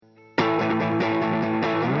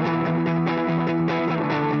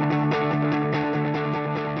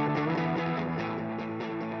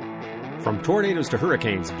From tornadoes to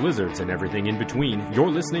hurricanes, blizzards, and everything in between, you're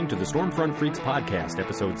listening to the Stormfront Freaks Podcast,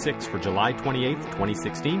 Episode 6 for July 28th,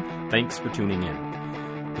 2016. Thanks for tuning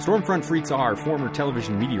in. The Stormfront Freaks are former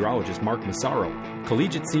television meteorologist Mark Massaro,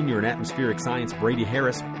 collegiate senior in atmospheric science Brady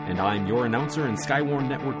Harris, and I'm your announcer and Skywarn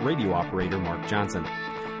Network radio operator Mark Johnson.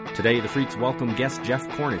 Today, the Freaks welcome guest Jeff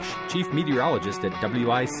Cornish, chief meteorologist at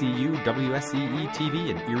WICU, WSEE-TV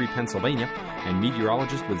in Erie, Pennsylvania, and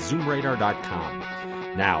meteorologist with ZoomRadar.com.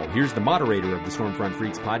 Now, here's the moderator of the Stormfront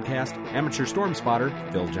Freaks podcast, amateur storm spotter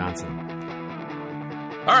Phil Johnson.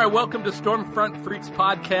 All right, welcome to Stormfront Freaks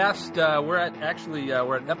podcast. We're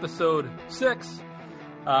at episode 6,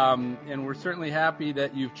 and we're certainly happy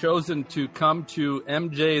that you've chosen to come to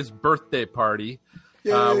MJ's birthday party.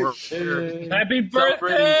 We're here Happy celebrating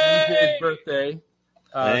birthday! MJ's birthday.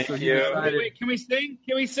 Thank you. Wait, can we sing?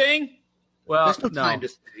 Can we sing? Well, There's no time to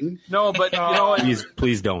sing. No, but you know what?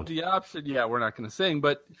 Please don't. The option, we're not going to sing,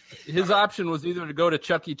 but his option was either to go to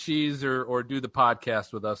Chuck E. Cheese or do the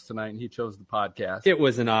podcast with us tonight, and he chose the podcast. It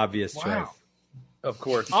was an obvious choice. Of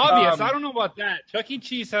course. Obvious. I don't know about that. Chuck E.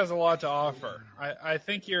 Cheese has a lot to offer. I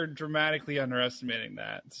think you're dramatically underestimating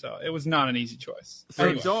that. So it was not an easy choice. So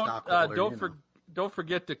Anyway. don't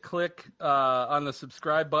forget to click on the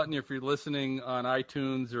subscribe button if you're listening on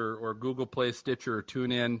iTunes or Google Play, Stitcher, or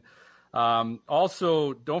TuneIn.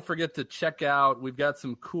 Also, don't forget to check out, we've got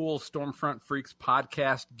some cool Stormfront Freaks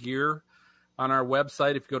podcast gear on our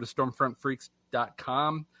website. If you go to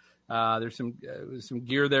stormfrontfreaks.com, there's some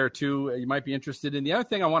gear there too you might be interested in. The other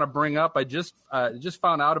thing I want to bring up, I just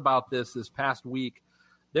found out about this past week.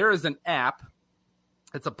 There is an app.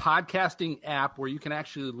 It's a podcasting app where you can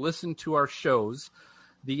actually listen to our shows.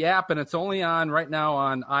 The app, and it's only on right now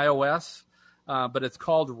on iOS, but it's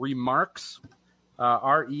called Remarks.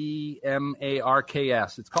 Remarks.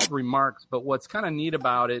 It's called Remarks, but what's kind of neat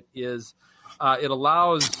about it is it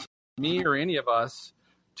allows me or any of us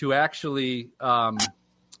to actually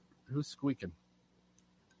who's squeaking?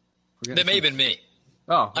 That may have been me.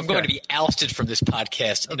 Oh, okay. I'm going to be ousted from this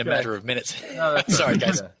podcast in a matter of minutes. No, that's Sorry, not-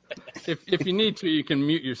 guys. If you need to, you can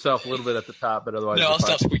mute yourself a little bit at the top, but otherwise, No, you're I'll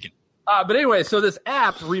fine. stop squeaking. But anyway, so this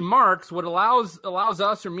app, Remarks, what allows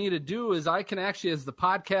us or me to do is I can actually, as the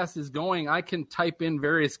podcast is going, I can type in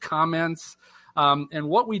various comments. And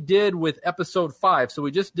what we did with episode 5, so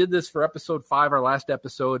we just did this for episode 5, our last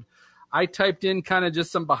episode. I typed in kind of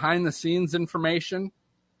just some behind the scenes information.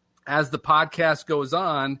 As the podcast goes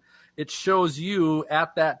on, it shows you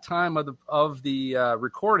at that time of the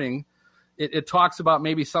recording. It talks about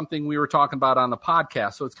maybe something we were talking about on the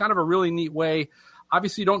podcast. So it's kind of a really neat way.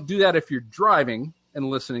 Obviously, you don't do that if you're driving and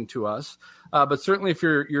listening to us, but certainly if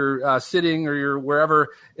you're sitting or you're wherever,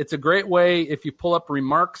 it's a great way if you pull up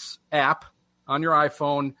Remarks app on your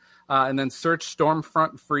iPhone and then search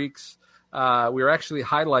Stormfront Freaks. We were actually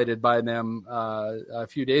highlighted by them a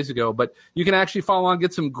few days ago, but you can actually follow on and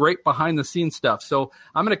get some great behind-the-scenes stuff. So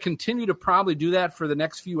I'm going to continue to probably do that for the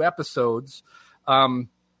next few episodes.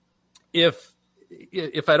 If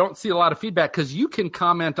I don't see a lot of feedback, because you can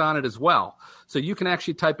comment on it as well. So you can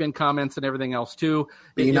actually type in comments and everything else too.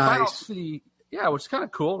 Be nice. I don't see, which is kind of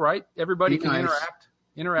cool, right? Everybody Be can nice.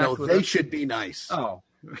 interact No, with they us. should be nice. Oh,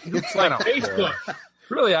 It's like Facebook.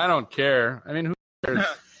 really, I don't care. I mean, who cares,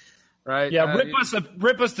 right? Yeah,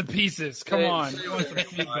 rip us to pieces. Come Hey, on. We want some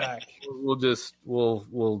feedback.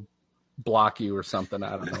 We'll block you or something.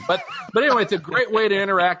 I don't know. But anyway, it's a great way to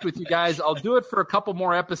interact with you guys. I'll do it for a couple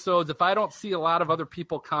more episodes. If I don't see a lot of other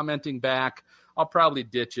people commenting back, I'll probably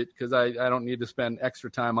ditch it because I don't need to spend extra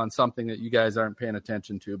time on something that you guys aren't paying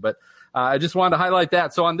attention to. But I just wanted to highlight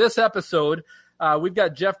that. So on this episode, we've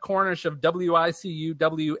got Jeff Cornish of WICU,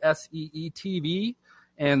 WSEE-TV,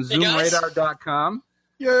 and Hey, guys. ZoomRadar.com.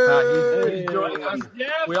 Yay! He's joining us.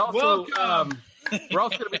 Jeff, We also, welcome. we're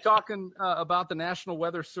also going to be talking about the National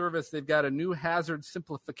Weather Service. They've got a new hazard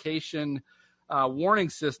simplification warning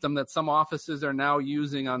system that some offices are now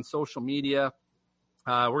using on social media.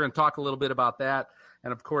 We're going to talk a little bit about that.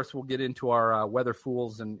 And, of course, we'll get into our weather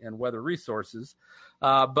fools and weather resources.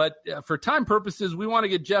 But for time purposes, we want to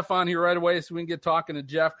get Jeff on here right away so we can get talking to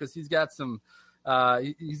Jeff because he's got some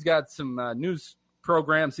news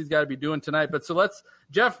programs he's got to be doing tonight. But so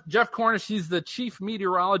Jeff Cornish, he's the chief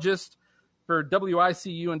meteorologist for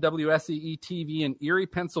WICU and WSEE-TV in Erie,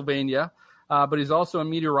 Pennsylvania. But he's also a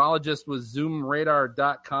meteorologist with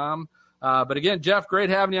ZoomRadar.com. But again, Jeff, great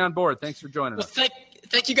having you on board. Thanks for joining Well, us.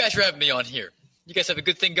 thank you guys for having me on here. You guys have a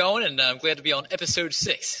good thing going, and I'm glad to be on episode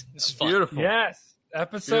 6. This is fun. Beautiful. Yes.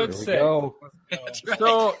 Episode 6. Go. That's right.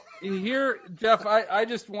 So here, Jeff, I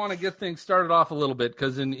just want to get things started off a little bit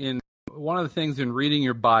because in one of the things in reading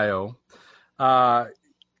your bio,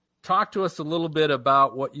 talk to us a little bit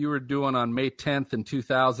about what you were doing on May 10th in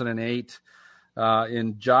 2008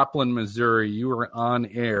 in Joplin, Missouri. You were on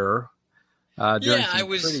air during some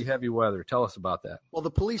pretty heavy weather. Tell us about that. Well,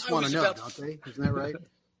 the police want to know, don't they? Isn't that right?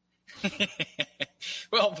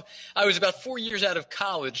 Well, I was about 4 years out of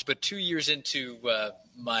college, but 2 years into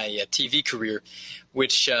my TV career,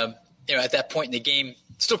 which at that point in the game,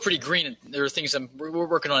 still pretty green. There are things we're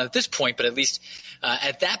working on at this point, but at least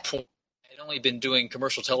at that point, I'd only been doing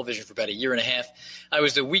commercial television for about a year and a half. I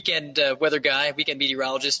was the weekend weather guy, weekend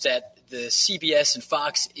meteorologist at the CBS and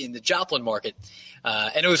Fox in the Joplin market.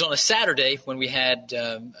 And it was on a Saturday when we had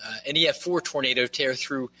an EF4 tornado tear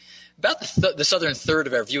through about the southern third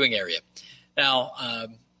of our viewing area. Now,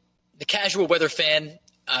 the casual weather fan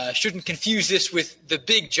shouldn't confuse this with the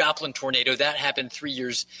big Joplin tornado. That happened 3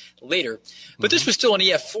 years later. But this was still an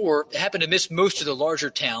EF4. It happened to miss most of the larger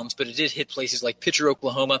towns, but it did hit places like Pitcher,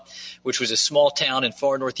 Oklahoma, which was a small town in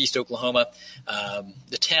far northeast Oklahoma.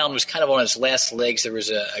 The town was kind of on its last legs. There was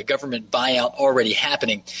a government buyout already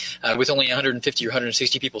happening with only 150 or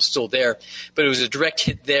 160 people still there. But it was a direct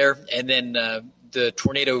hit there, and then the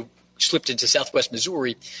tornado slipped into southwest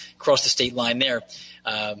Missouri, across the state line there.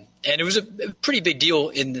 And it was a pretty big deal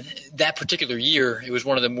in that particular year. It was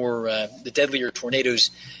one of the more the deadlier tornadoes.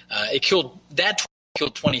 It killed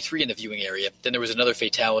 23 in the viewing area. Then there was another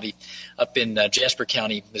fatality up in Jasper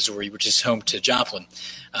County, Missouri, which is home to Joplin,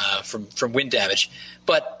 from wind damage.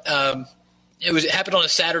 But it happened on a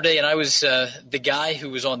Saturday, and I was the guy who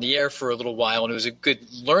was on the air for a little while, and it was a good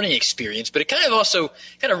learning experience. But it kind of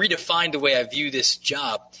redefined the way I view this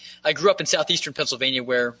job. I grew up in southeastern Pennsylvania,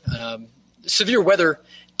 where severe weather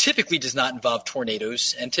typically does not involve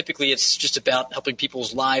tornadoes, and typically it's just about helping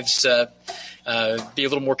people's lives be a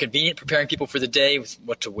little more convenient, preparing people for the day with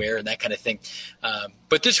what to wear and that kind of thing.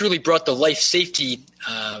 But this really brought the life safety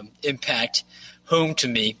impact home to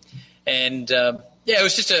me, and it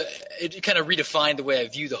was just it kind of redefined the way I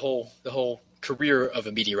view the whole career of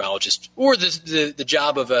a meteorologist, or the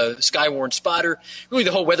job of a skywarn spotter, really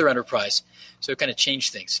the whole weather enterprise. So it kind of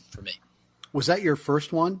changed things for me. Was that your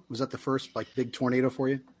first one? Was that the first big tornado for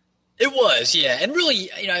you? It was, yeah. And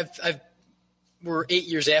really, we're 8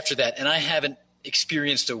 years after that, and I haven't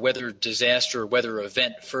experienced a weather disaster or weather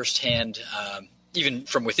event firsthand, even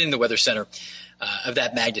from within the Weather Center, of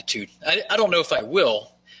that magnitude. I don't know if I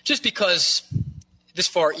will, just because this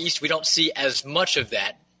far east we don't see as much of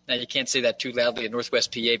that. Now, you can't say that too loudly in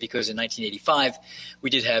Northwest PA, because in 1985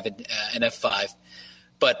 we did have an F5.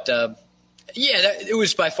 But it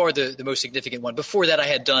was by far the most significant one. Before that, I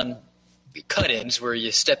had done cut-ins where you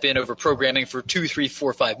step in over programming for 2, 3,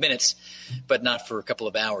 4, 5 minutes, but not for a couple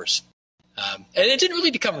of hours. And it didn't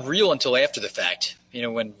really become real until after the fact,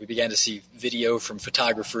 when we began to see video from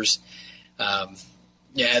photographers at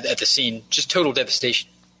the scene. Just total devastation.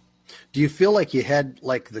 Do you feel like you had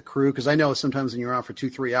the crew? Because I know sometimes when you're on for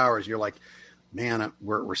 2-3 hours, you're like, man,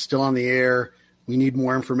 we're still on the air. We need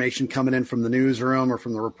more information coming in from the newsroom or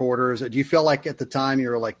from the reporters. Do you feel like at the time you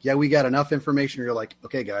were like, yeah, we got enough information? Or you're like,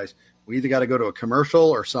 okay, guys, we either got to go to a commercial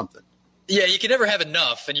or something. Yeah, you can never have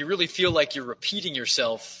enough, and you really feel like you're repeating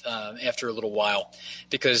yourself after a little while,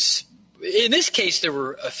 because in this case there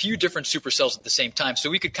were a few different supercells at the same time, so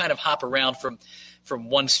we could kind of hop around from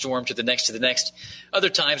one storm to the next. Other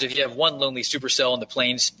times, if you have one lonely supercell in the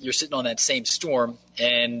plains, you're sitting on that same storm,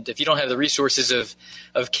 and if you don't have the resources of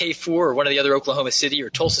K4 or one of the other Oklahoma City or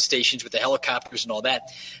Tulsa stations with the helicopters and all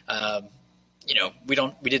that,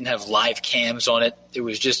 we didn't have live cams on it. It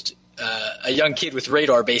was just a young kid with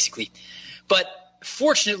radar, basically. But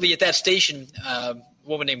fortunately, at that station, a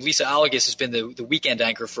woman named Lisa Allegas has been the weekend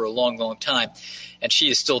anchor for a long, long time, and she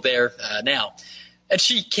is still there now. And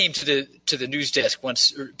she came to the news desk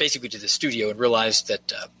once, or basically to the studio, and realized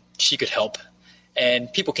that she could help.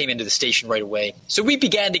 And people came into the station right away. So we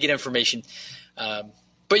began to get information,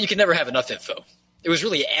 but you can never have enough info. It was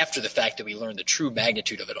really after the fact that we learned the true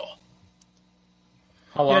magnitude of it all.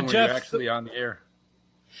 How long were you actually on the air?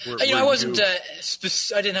 I wasn't.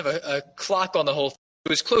 I didn't have a clock on the whole thing. It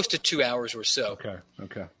was close to 2 hours or so.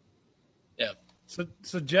 Okay. Yeah.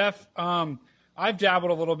 So Jeff, I've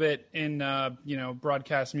dabbled a little bit in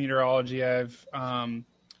broadcast meteorology. I've a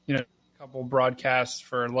couple broadcasts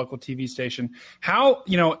for a local TV station. How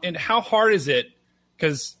hard is it?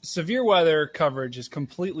 Because severe weather coverage is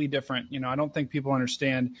completely different. I don't think people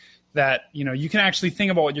understand that, you can actually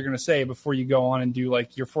think about what you're going to say before you go on and do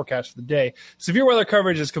your forecast for the day. Severe weather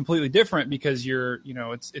coverage is completely different because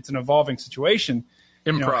it's an evolving situation.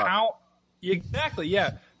 Improv. Exactly.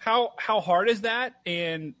 Yeah. How hard is that?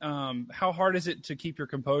 And how hard is it to keep your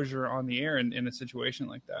composure on the air in a situation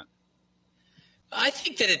like that? I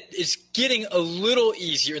think that it is getting a little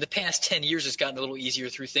easier. The past 10 years has gotten a little easier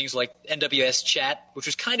through things like NWS Chat, which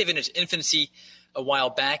was kind of in its infancy a while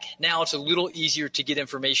back. Now it's a little easier to get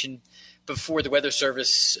information before the Weather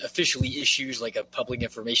Service officially issues like a public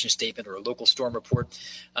information statement or a local storm report.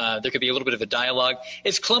 There could be a little bit of a dialogue.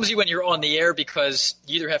 It's clumsy when you're on the air because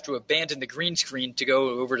you either have to abandon the green screen to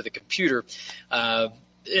go over to the computer.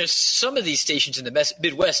 Some of these stations in the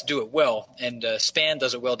Midwest do it well, and SPAN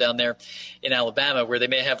does it well down there in Alabama, where they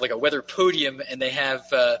may have like a weather podium and they have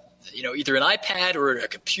either an iPad or a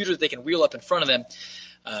computer that they can wheel up in front of them.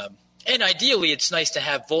 And ideally, it's nice to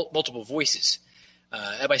have multiple voices.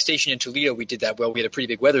 At my station in Toledo, we did that well. We had a pretty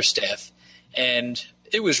big weather staff, and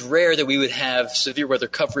it was rare that we would have severe weather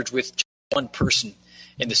coverage with just one person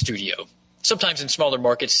in the studio. Sometimes in smaller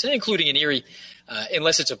markets, including in Erie,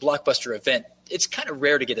 unless it's a blockbuster event, it's kind of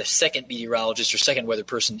rare to get a second meteorologist or second weather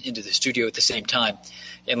person into the studio at the same time,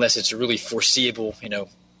 unless it's a really foreseeable,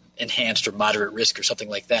 enhanced or moderate risk or something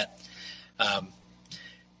like that.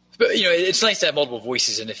 But it's nice to have multiple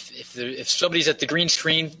voices, and if somebody's at the green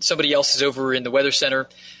screen, somebody else is over in the weather center.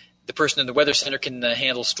 The person in the weather center can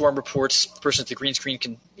handle storm reports. The person at the green screen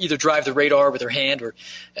can either drive the radar with their hand or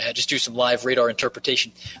just do some live radar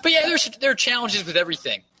interpretation. But yeah, there are challenges with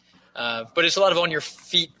everything, but it's a lot of on your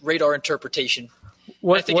feet radar interpretation.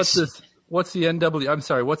 What's the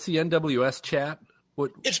NWS Chat?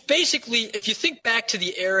 It's basically, if you think back to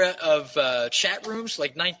the era of chat rooms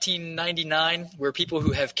like 1999, where people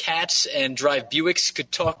who have cats and drive Buicks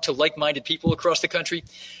could talk to like-minded people across the country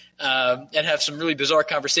and have some really bizarre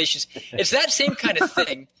conversations. It's that same kind of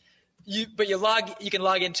thing. You can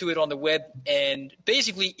log into it on the web, and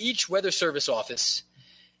basically each Weather Service office,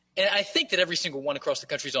 and I think that every single one across the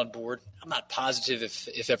country is on board. I'm not positive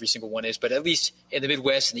if every single one is, but at least in the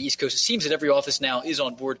Midwest and the East Coast, it seems that every office now is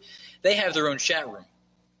on board. They have their own chat room.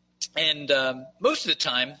 And most of the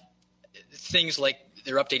time, things like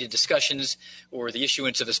their updated discussions or the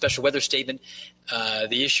issuance of a special weather statement,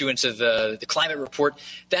 the issuance of the climate report,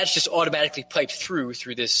 that's just automatically piped through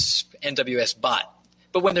this NWS bot.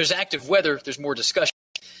 But when there's active weather, there's more discussion.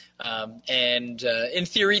 And in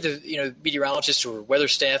theory, the meteorologists or weather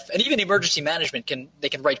staff and even emergency management can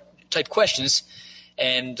type questions,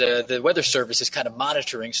 and the Weather Service is kind of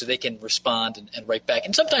monitoring so they can respond and write back.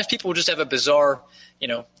 And sometimes people will just have a bizarre,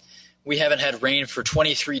 we haven't had rain for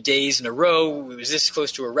 23 days in a row. It was this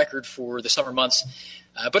close to a record for the summer months.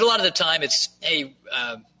 But a lot of the time it's, hey,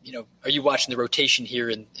 are you watching the rotation here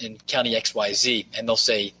in County XYZ? And they'll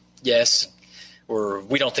say yes, or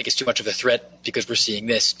we don't think it's too much of a threat because we're seeing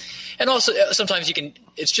this. And also sometimes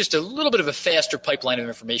it's just a little bit of a faster pipeline of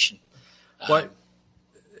information.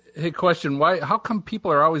 Hey, question. How come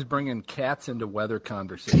people are always bringing cats into weather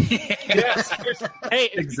conversation? Yes. Hey,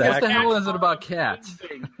 exactly. What the hell is it about cats?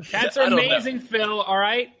 Cats are amazing, Phil, all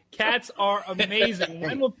right? Cats are amazing.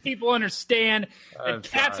 When will people understand that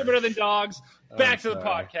cats are better than dogs? Back to the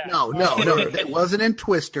podcast. No. It wasn't in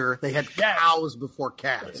Twister. They had cows before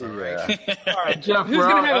cats. All right. All right, Jeff. Who's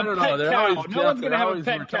going to have a pet cow? No one's going to have a pet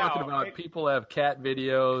cow. We're talking about people have cat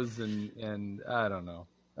videos, and I don't know.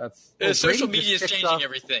 Social media is changing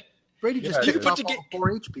everything. Brady just took off all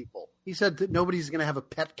 4-H people. He said that nobody's going to have a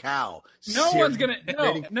pet cow. No one's going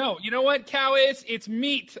to. No. You know what cow is? It's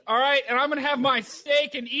meat. All right, and I'm going to have my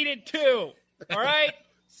steak and eat it too. All right.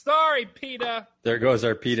 Sorry, PETA. There goes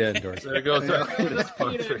our PETA endorsement. There goes our PETA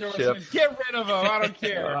sponsorship. Get rid of them. I don't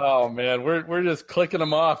care. Oh man, we're just clicking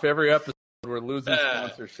them off every episode. We're losing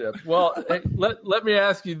sponsorship. Well, hey, let me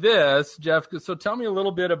ask you this, Jeff. So tell me a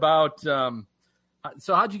little bit about.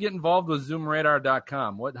 So how'd you get involved with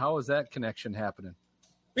ZoomRadar.com? How is that connection happening?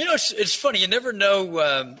 It's funny. You never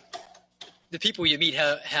know the people you meet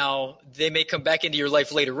how they may come back into your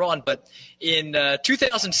life later on. But in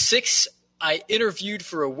 2006. I interviewed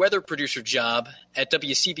for a weather producer job at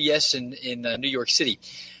WCBS in New York City.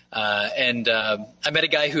 And I met a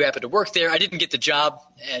guy who happened to work there. I didn't get the job,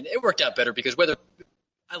 and it worked out better because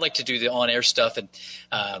I like to do the on-air stuff, and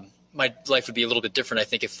my life would be a little bit different, I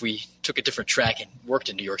think, if we took a different track and worked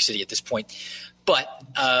in New York City at this point. But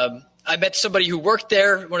I met somebody who worked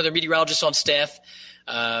there, one of their meteorologists on staff.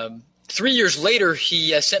 3 years later,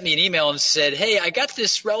 he sent me an email and said, hey, I got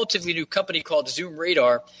this relatively new company called Zoom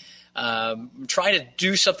Radar. I'm trying to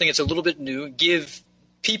do something that's a little bit new, give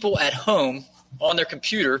people at home on their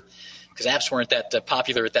computer, because apps weren't that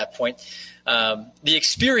popular at that point, the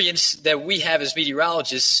experience that we have as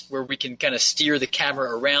meteorologists, where we can kind of steer the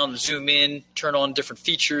camera around, zoom in, turn on different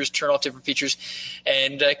features, turn off different features,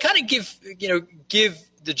 and kind of give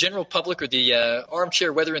the general public or the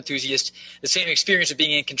armchair weather enthusiast the same experience of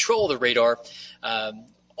being in control of the radar,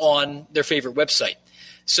 on their favorite website.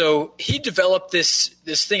 So he developed this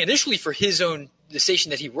thing initially for the station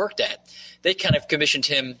that he worked at. They kind of commissioned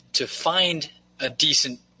him to find a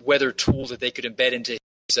decent weather tool that they could embed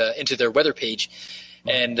into their weather page.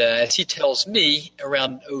 And as he tells me,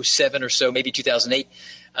 around 2007 or so, maybe 2008,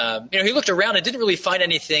 he looked around and didn't really find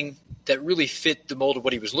anything that really fit the mold of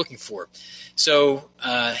what he was looking for. So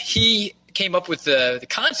he came up with the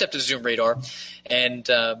concept of Zoom Radar and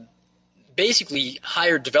basically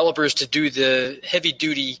hired developers to do the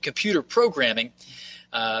heavy-duty computer programming.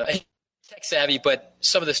 Tech savvy, but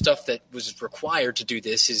some of the stuff that was required to do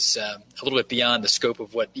this is a little bit beyond the scope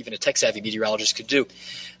of what even a tech-savvy meteorologist could do.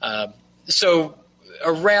 So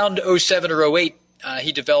around 2007 or 2008,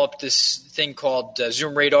 he developed this thing called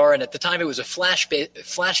Zoom Radar, and at the time it was a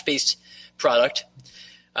flash-based product.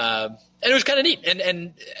 And it was kind of neat.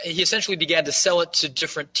 And he essentially began to sell it to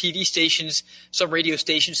different TV stations, some radio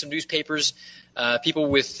stations, some newspapers. People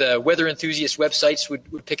with weather enthusiast websites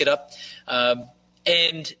would pick it up.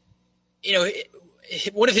 And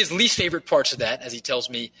one of his least favorite parts of that, as he tells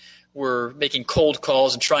me, were making cold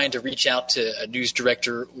calls and trying to reach out to a news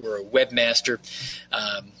director or a webmaster.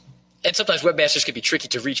 And sometimes webmasters can be tricky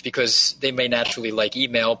to reach because they may naturally like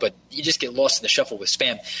email, but you just get lost in the shuffle with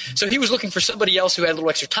spam. So he was looking for somebody else who had a little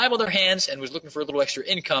extra time on their hands and was looking for a little extra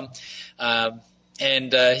income.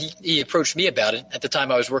 And he approached me about it. At the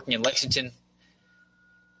time I was working in Lexington.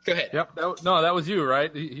 Go ahead. Yep. That was you,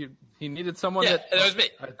 right? He needed someone that was me.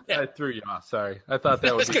 I threw you off. Sorry. I thought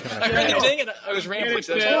that was good. I heard you ding and I was rambling.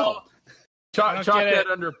 So chalk that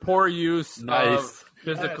under poor use of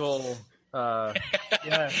physical.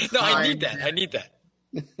 Yes. No, I need that.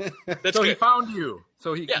 That's so good. He found you.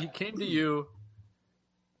 So he came to you,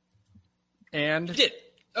 and he did.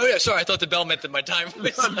 Oh yeah, sorry. I thought the bell meant that my time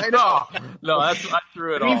was. No, I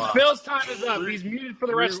threw it all out. Phil's time is up. He's muted for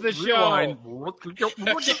the rest of the show.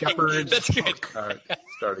 That's good. All right,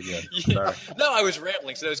 start again. Yeah. No, I was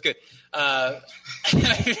rambling, so that was good.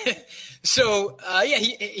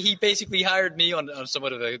 He basically hired me on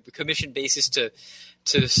somewhat of a commission basis to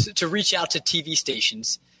reach out to TV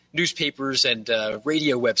stations, newspapers, and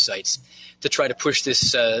radio websites to try to push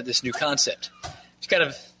this new concept.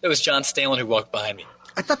 That was John Stalin who walked behind me.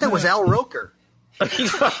 I thought that was Al Roker. he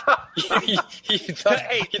thought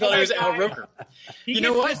it was Al Roker. He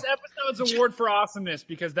gets this episode's award for awesomeness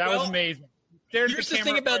because that was amazing. Here's the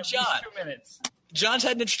thing about John. 2 minutes. John's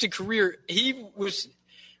had an interesting career. He was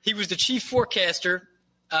the chief forecaster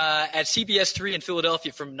at CBS 3 in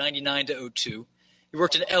Philadelphia from 99 to 2002. He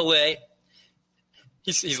worked in L.A.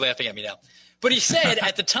 He's laughing at me now. But he said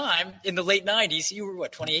at the time, in the late 90s, you were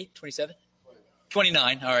what, 28, 27?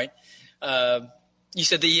 29, all right. He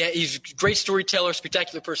said that he's a great storyteller,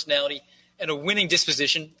 spectacular personality, and a winning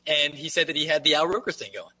disposition. And he said that he had the Al Roker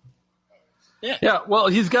thing going. Yeah. Yeah, well,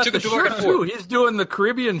 he's got the shirt, too. He's doing the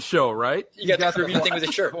Caribbean show, right? You got the Caribbean thing with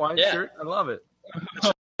the shirt. Hawaiian shirt. I love it.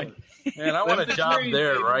 Man, I want a job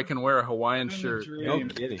there where I can wear a Hawaiian shirt. No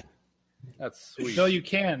kidding. That's sweet. No, you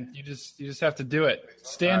can. You just have to do it.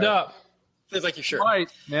 Stand up. Feels like your shirt. Right,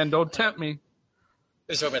 man. Don't tempt me.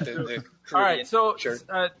 Let's talk about the all right, so shirt.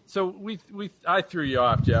 I threw you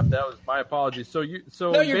off, Jeff. That was my apologies. So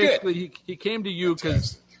basically he came to you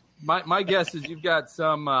because my guess is you've got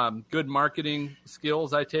some good marketing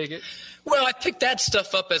skills. I take it. Well, I pick that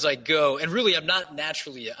stuff up as I go, and really, I'm not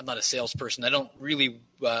a salesperson. I don't really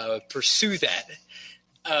pursue that.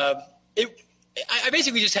 I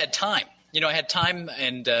basically just had time. I had time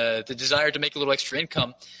and the desire to make a little extra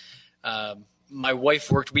income. My wife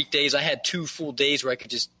worked weekdays. I had 2 full days where I could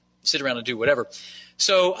just sit around and do whatever.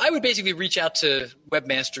 So I would basically reach out to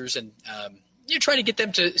webmasters and try to get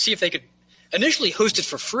them to see if they could initially host it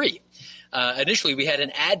for free. Initially, we had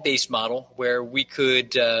an ad-based model where you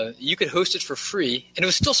could host it for free, and it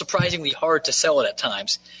was still surprisingly hard to sell it at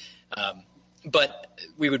times. But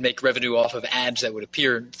we would make revenue off of ads that would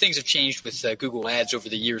appear. Things have changed with Google Ads over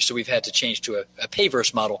the years, so we've had to change to a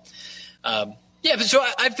pay-verse model. So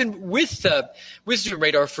I've been with Zoom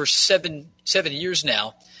Radar for seven years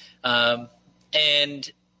now,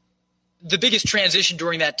 and the biggest transition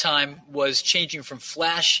during that time was changing from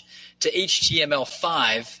Flash to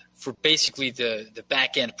HTML5 for basically the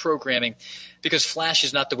back-end programming, because Flash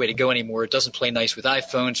is not the way to go anymore. It doesn't play nice with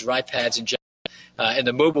iPhones or iPads in general, and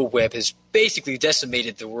the mobile web has basically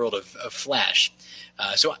decimated the world of Flash.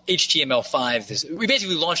 So HTML5 we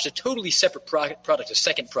basically launched a totally separate product, a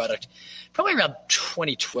second product, probably around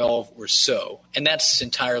 2012 or so, and that's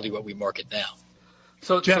entirely what we market now.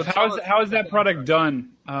 So Jeff, how is that product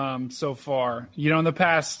done so far? In the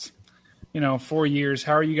past, 4 years,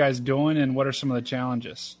 how are you guys doing, and what are some of the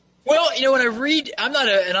challenges? Well, when I read, I'm not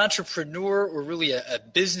an entrepreneur or really a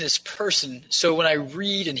business person. So when I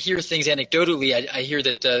read and hear things anecdotally, I hear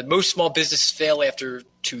that most small businesses fail after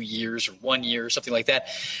 2 years or 1 year or something like that.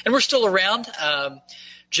 And we're still around.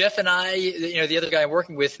 Jeff and I, the other guy I'm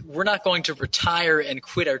working with, we're not going to retire and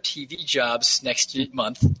quit our TV jobs next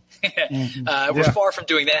month. We're far from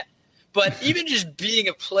doing that. But even just being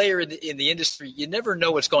a player in the industry, you never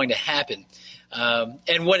know what's going to happen.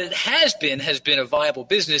 And what it has been a viable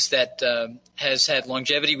business that has had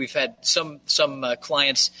longevity. We've had some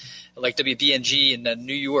clients like WBNG in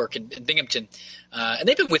New York and Binghamton, and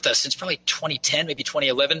they've been with us since probably 2010, maybe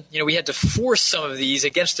 2011. We had to force some of these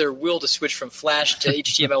against their will to switch from Flash to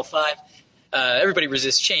HTML5. Everybody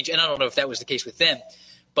resists change, and I don't know if that was the case with them,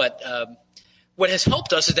 but what has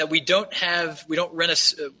helped us is that we don't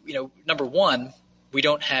rent number one, we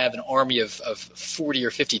don't have an army of 40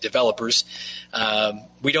 or 50 developers.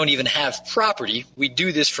 We don't even have property. We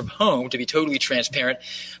do this from home, to be totally transparent.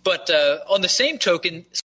 But on the same token,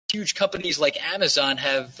 huge companies like Amazon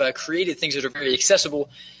have created things that are very accessible,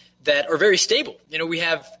 that are very stable. We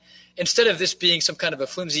have, instead of this being some kind of a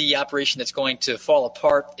flimsy operation that's going to fall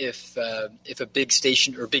apart if a big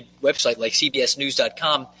station or a big website like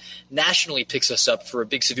CBSNews.com nationally picks us up for a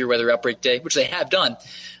big severe weather outbreak day, which they have done,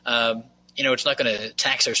 it's not going to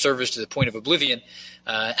tax our servers to the point of oblivion.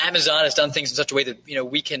 Amazon has done things in such a way that,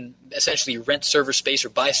 we can essentially rent server space or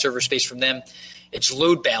buy server space from them. It's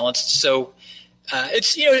load balanced. So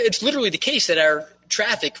it's literally the case that our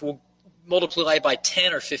traffic will multiply by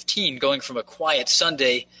 10 or 15 going from a quiet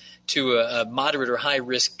Sunday to a moderate or high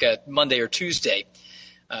risk Monday or Tuesday.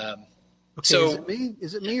 So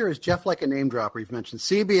is it me or is Jeff like a name dropper? You've mentioned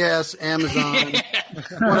CBS, Amazon.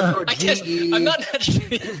 I guess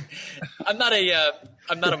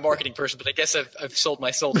I'm not a marketing person, but I guess I've sold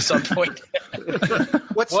my soul to some point.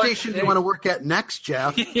 What station do you want to work at next,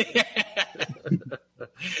 Jeff?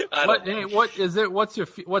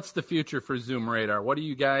 What's the future for Zoom Radar? What are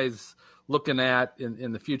you guys looking at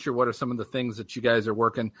in the future? What are some of the things that you guys are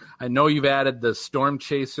working? I know you've added the Storm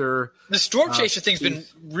Chaser. The Storm Chaser thing's been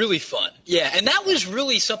really fun. Yeah, and that was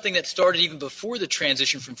really something that started even before the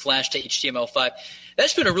transition from Flash to HTML5.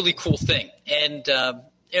 That's been a really cool thing. And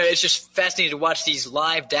it's just fascinating to watch these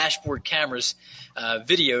live dashboard cameras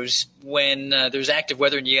videos when there's active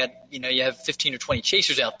weather and you have 15 or 20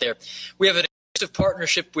 chasers out there. We have an exclusive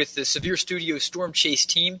partnership with the Severe Studio Storm Chase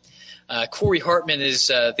team. Corey Hartman is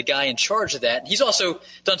the guy in charge of that. He's also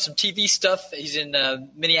done some TV stuff. He's in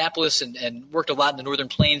Minneapolis and worked a lot in the Northern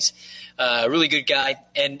Plains. Really good guy.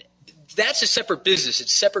 And that's a separate business.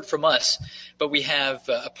 It's separate from us, but we have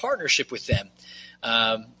a partnership with them.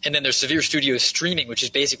 And then there's Severe Studios Streaming, which is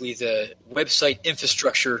basically the website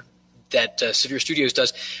infrastructure that Severe Studios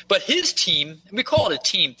does. But his team, and we call it a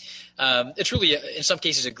team, it's really, in some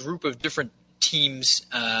cases, a group of different teams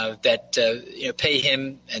that pay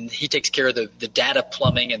him, and he takes care of the data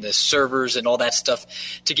plumbing and the servers and all that stuff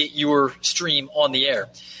to get your stream on the air.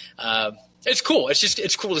 It's cool.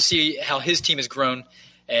 It's cool to see how his team has grown,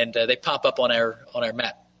 and they pop up on our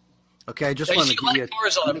map. Okay, I just want to give you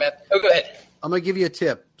cars on the map. Oh, go ahead. I'm going to give you a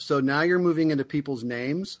tip. So now you're moving into people's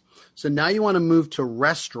names. So now you want to move to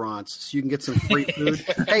restaurants so you can get some free food.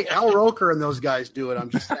 Hey, Al Roker and those guys do it.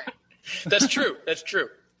 I'm just saying. That's true.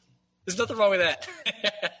 There's nothing wrong with that.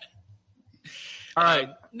 All right.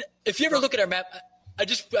 If you ever look at our map, I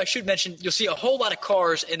should mention, you'll see a whole lot of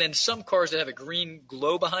cars and then some cars that have a green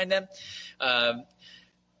glow behind them.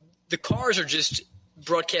 The cars are just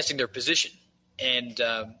broadcasting their position, and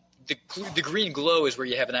the green glow is where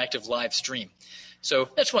you have an active live stream. So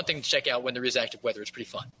that's one thing to check out when there is active weather. It's pretty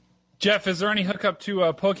fun. Jeff, is there any hookup to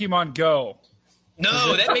Pokemon Go?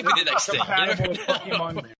 No, that may be the next thing.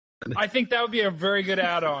 Pokemon. I think that would be a very good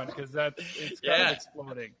add-on because it's kind of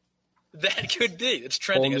exploding. That could be. It's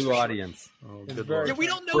trending. Whole new audience. We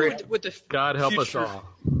don't know what the God help future. us all.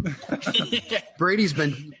 Brady's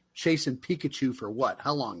been chasing Pikachu for what?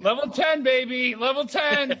 How long? Level 10, baby. Level 10.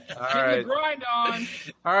 All Getting right. the grind on.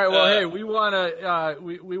 All right. Well, hey, we want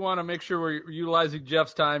to make sure we're utilizing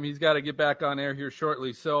Jeff's time. He's got to get back on air here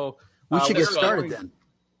shortly. So we should get started then.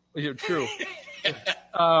 Yeah, true.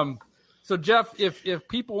 So Jeff, if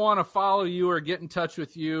people want to follow you or get in touch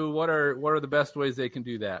with you, what are the best ways they can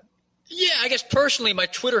do that? Yeah, I guess personally, my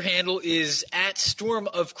Twitter handle is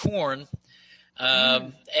 @StormOfCorn,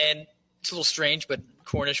 and it's a little strange, but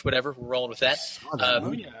Cornish, whatever. We're rolling with that.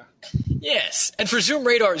 Yeah. Yes, and for Zoom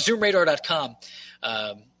Radar, ZoomRadar.com.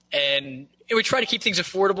 And we try to keep things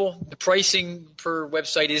affordable. The pricing per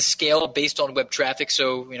website is scaled based on web traffic.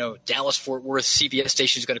 So, Dallas, Fort Worth, CBS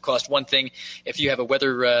station is going to cost one thing. If you have a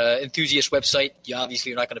weather enthusiast website, you're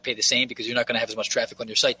not going to pay the same because you're not going to have as much traffic on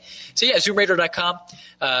your site. So, yeah, ZoomRadar.com,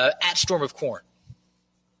 at Storm of Corn.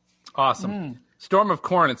 Awesome. Storm of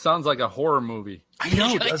Corn. It sounds like a horror movie. I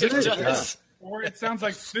know, doesn't it? does. Or it sounds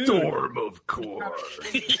like food. Storm of Corn.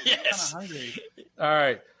 Yes. I'm hungry. All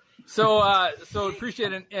right. So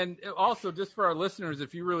appreciate it. And also, just for our listeners,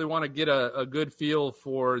 if you really want to get a good feel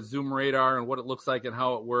for Zoom Radar and what it looks like and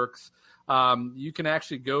how it works, you can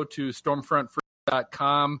actually go to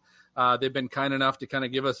stormfrontfreaks.com. They've been kind enough to kind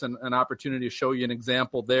of give us an opportunity to show you an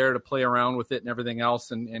example there to play around with it and everything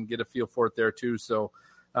else and get a feel for it there too. So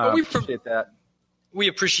we appreciate that. We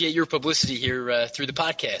appreciate your publicity here through the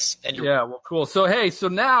podcast. And Yeah, well, cool. So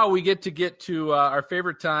now we get to our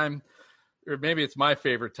favorite time. Or maybe it's my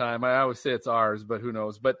favorite time. I always say it's ours, but who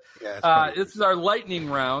knows? But this is our lightning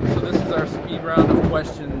round. So this is our speed round of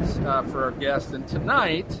questions for our guests. And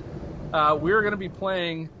tonight, we're going to be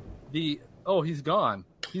playing he's gone.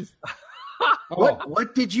 He's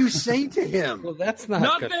What did you say to him? Well, that's not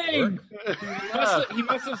Nothing. He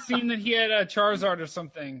must have seen that he had a Charizard or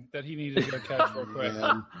something that he needed to go catch real quick.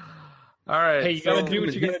 All right. Hey, you got to do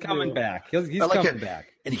what you got to do. He's coming back. He's like coming back.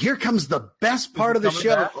 And here comes the best part of the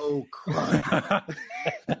show. Back? Oh, crud.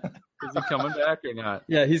 Is he coming back or not?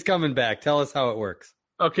 Yeah, he's coming back. Tell us how it works.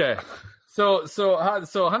 Okay. So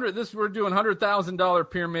 100. We're doing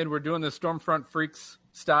 $100,000 pyramid. We're doing the Stormfront Freaks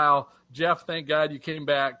style. Jeff, thank God you came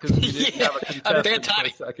back because we didn't have a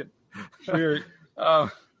contestant for a second.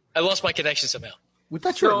 I lost my connection somehow. We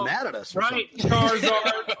thought you were mad at us. Right,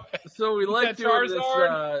 Charizard. So we like doing this.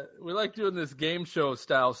 Charizard. We like doing this game show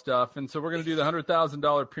style stuff, and so we're going to do the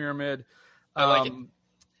 $100,000 pyramid. I like it.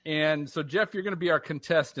 And so Jeff, you're going to be our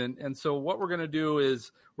contestant, and so what we're going to do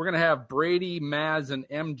is we're going to have Brady, Maz, and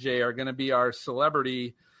MJ are going to be our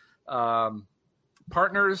celebrity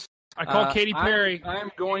partners. I call Katy Perry.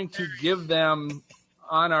 I'm going to give them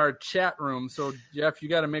on our chat room. So Jeff, you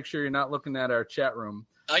got to make sure you're not looking at our chat room.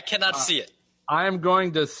 I cannot see it. I am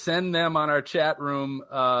going to send them on our chat room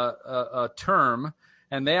a term,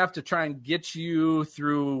 and they have to try and get you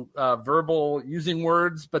through verbal using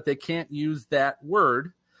words, but they can't use that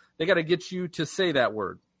word. They got to get you to say that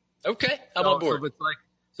word. Okay, I'm on board.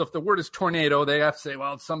 So if the word is tornado, they have to say,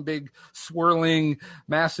 well, it's some big swirling,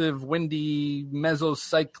 massive, windy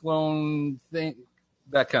mesocyclone thing,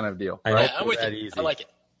 that kind of deal. Right? I'm with you. Easy. I like it.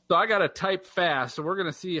 So I got to type fast, so we're going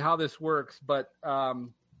to see how this works, but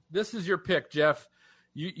this is your pick, Jeff.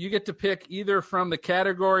 You get to pick either from the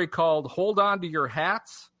category called Hold On to Your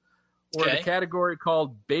Hats or the category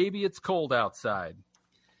called Baby, It's Cold Outside.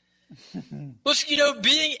 Well,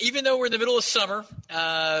 even though we're in the middle of summer,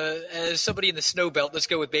 as somebody in the snow belt, let's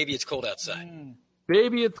go with Baby, It's Cold Outside.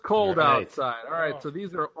 Baby, It's Cold Right. Outside. All right, so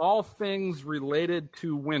these are all things related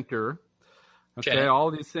to winter. Okay.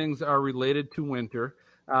 All these things are related to winter.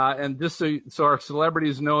 And just so our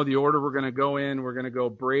celebrities know the order we're going to go in, we're going to go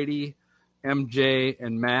Brady, MJ,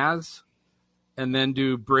 and Maz, and then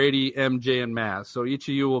do Brady, MJ, and Maz. So each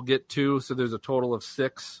of you will get 2, so there's a total of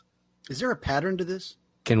 6. Is there a pattern to this?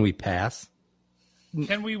 Can we pass?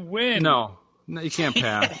 Can we win? No, you can't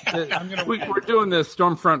pass. We're doing this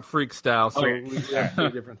Stormfront Freak style, so we have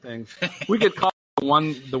 3 different things. We could call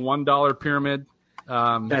it the $1 pyramid.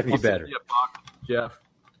 That'd be better. Jeff.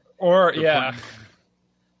 Or, yeah.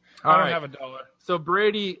 All I don't right. have a dollar. So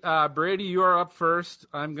Brady, you are up first.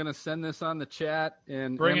 I'm going to send this on the chat,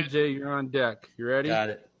 and MJ, you're on deck. You ready? Got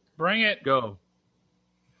it. Bring it. Go.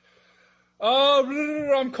 Oh,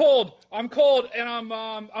 I'm cold, and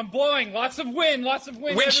I'm blowing. Lots of wind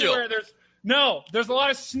Windshield. everywhere. There's a lot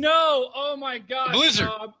of snow. Oh my God. Blizzard.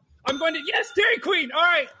 I'm going to Dairy Queen. All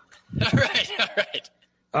right. All right.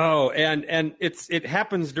 Oh, and it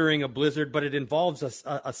happens during a blizzard, but it involves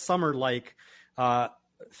a summer-like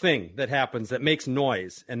thing that happens that makes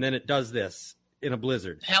noise, and then it does this in a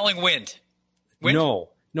blizzard. Howling wind. No,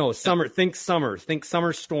 summer. Think summer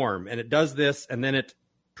storm, and it does this, and then it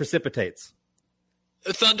precipitates.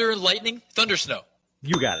 Thunder, lightning, thunder snow.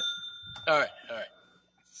 You got it. All right.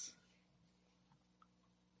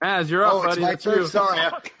 Az, you're up, It's buddy. my It's turn. you. Sorry,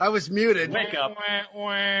 I was muted. Wake up.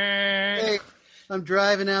 Hey, I'm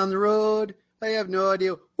driving down the road. I have no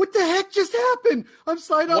idea. What the heck just happened? I'm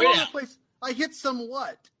sliding all Wait over the out. place. I hit some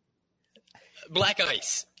what? Black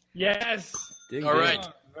ice. Yes. All right.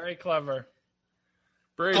 Oh, very clever.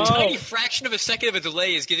 Brady. A tiny fraction of a second of a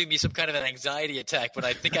delay is giving me some kind of an anxiety attack, but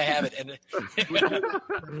I think I have it. And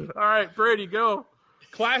All right, Brady, go.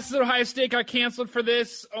 Classes at Ohio State got canceled for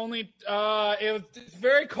this. Only it's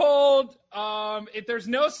very cold. There's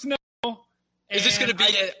no snow. Is this going to be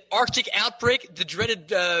an Arctic outbreak, the dreaded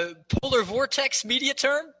polar vortex media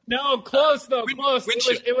term? No, close though. Close.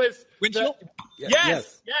 It was wind chill?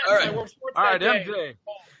 Yes. All right. All right, MJ.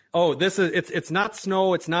 Oh, it's not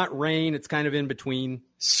snow, it's not rain, it's kind of in between.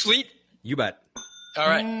 Sleet? You bet. All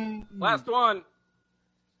right. Last one.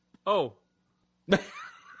 Oh. Do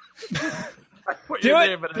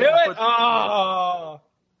it. Oh.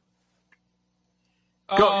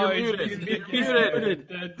 Go, you're muted. You're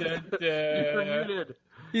muted.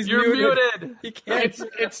 You're muted. He can't.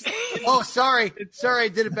 It's Oh, sorry, I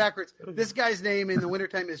did it backwards. This guy's name in the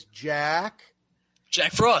wintertime is Jack.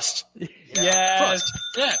 Jack Frost. yes. Frost.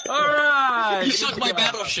 Yeah. All right. You sunk my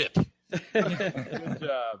battleship. Good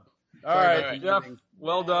job. All Sorry, right, Jeff.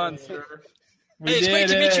 Well done, sir. Hey, it's great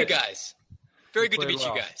to did meet you it. guys. Very good to Played meet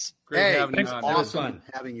well. you guys. Great Hey, having you it's on. awesome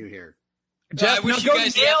having you here. Jeff, I wish now you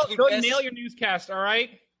guys the absolute go best. nail your newscast, all right?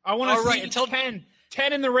 I want All to right, see and tell- 10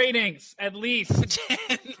 in the ratings, at least.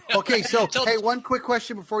 Okay, so Tell- hey, one quick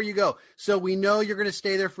question before you go. So we know you're going to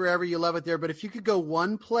stay there forever. You love it there, but if you could go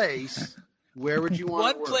one place, where would you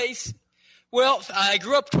want to One work? place. Well, I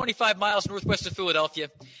grew up 25 miles northwest of Philadelphia,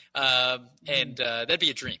 and that'd be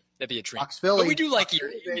a dream. That'd be a dream. Fox Philly. But we do like Fox you.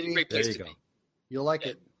 Philly, You're a baby. great place There you to go. be. You'll like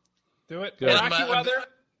it. Do it. Good. AccuWeather.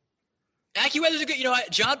 AccuWeather's a good.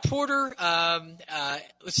 John Porter.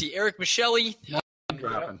 Let's see, Eric Michelli.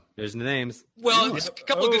 Dropping. There's the names. Well, there's a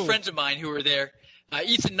couple of good Oh. friends of mine who are there.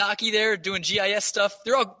 Ethan Naki there doing GIS stuff.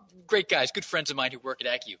 They're all great guys, good friends of mine who work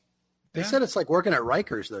at Accu. They said it's like working at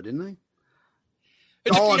Rikers, though, didn't they?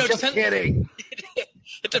 It, Oh, you I'm know, just kidding.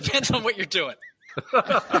 It depends on what you're doing.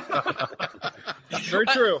 Very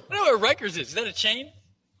true. I don't know what Rikers is. Is that a chain?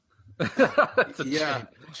 Yeah,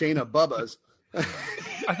 chain of Bubbas.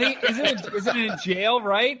 I think is it in jail,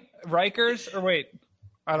 right? Rikers or wait,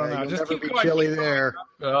 I don't know. You'll Just never keep be going. chilly there.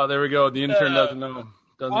 Oh, there we go. The intern doesn't know.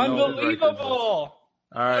 Doesn't know what Rikers is. Unbelievable.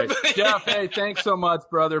 All right, Jeff. Hey, thanks so much,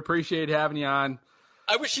 brother. Appreciate having you on.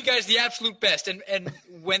 I wish you guys the absolute best. And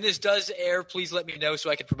when this does air, please let me know so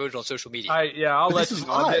I can promote it on social media. I'll But let this you is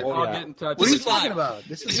know. I'll live. I'll get in touch. What are you is talking live. about?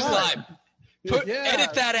 This This is is live. Yeah.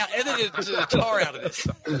 Edit that out. Edit the tar out of this.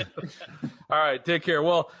 All right, take care.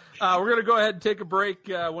 Well, we're going to go ahead and take a break.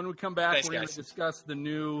 When we come back, Thanks, we're going guys. to discuss the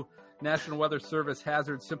new National Weather Service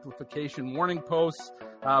hazard simplification warning posts.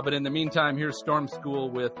 But in the meantime, here's Storm School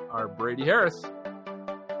with our Brady Harris.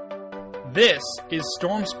 This is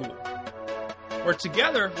Storm School, where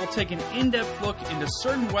together we'll take an in-depth look into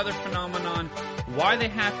certain weather phenomenon, why they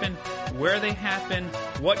happen, where they happen,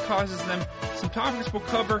 what causes them. Some topics we'll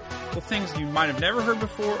cover will things you might have never heard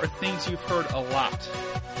before or things you've heard a lot.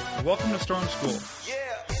 Welcome to Storm School.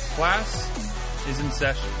 Class is in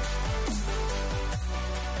session.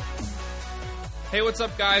 Hey, what's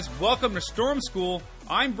up, guys? Welcome to Storm School.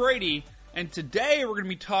 I'm Brady, and today we're going to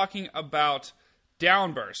be talking about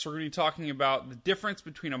downbursts. We're going to be talking about the difference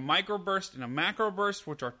between a microburst and a macroburst,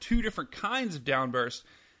 which are two different kinds of downburst,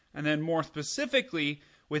 and then more specifically,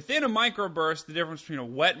 within a microburst, the difference between a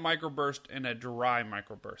wet microburst and a dry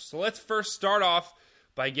microburst. So let's first start off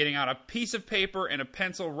by getting out a piece of paper and a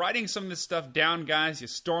pencil, writing some of this stuff down, guys, you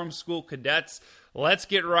Storm School cadets. Let's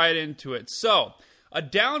get right into it. So, a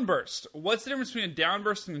downburst. What's the difference between a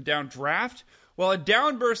downburst and a downdraft? Well, a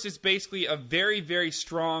downburst is basically a very, very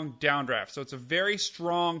strong downdraft. So it's a very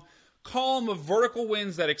strong column of vertical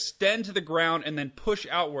winds that extend to the ground and then push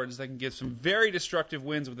outwards that can give some very destructive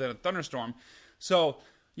winds within a thunderstorm. So,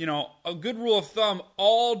 a good rule of thumb,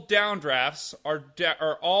 all downdrafts or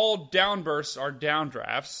all downbursts are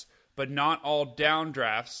downdrafts, but not all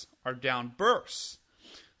downdrafts are downbursts.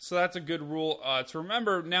 So that's a good rule to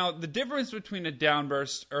remember. Now, the difference between a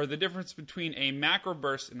downburst, or the difference between a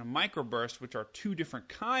macroburst and a microburst, which are two different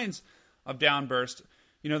kinds of downburst,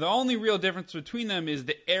 the only real difference between them is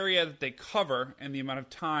the area that they cover and the amount of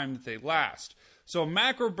time that they last. So a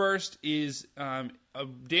macroburst is a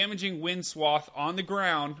damaging wind swath on the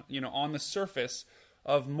ground, on the surface,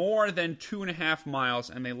 of more than 2.5 miles,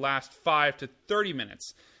 and they last 5 to 30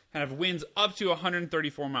 minutes, and have winds up to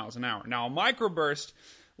 134 miles an hour. Now, a microburst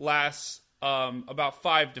lasts about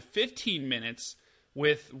 5 to 15 minutes,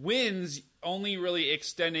 with winds only really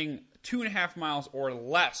extending 2.5 miles or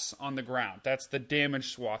less on the ground. That's the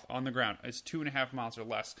damage swath on the ground. It's 2.5 miles or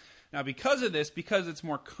less. Now, because of this, because it's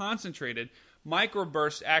more concentrated,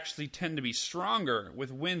 microbursts actually tend to be stronger, with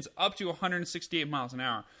winds up to 168 miles an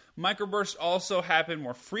hour. Microbursts also happen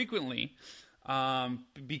more frequently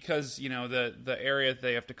because, the area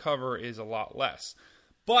they have to cover is a lot less.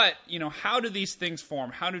 But, how do these things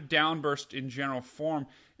form? How do downbursts in general form?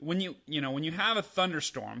 when you have a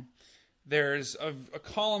thunderstorm, there's a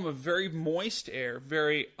column of very moist air,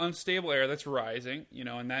 very unstable air that's rising,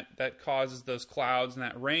 and that causes those clouds and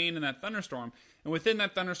that rain and that thunderstorm. And within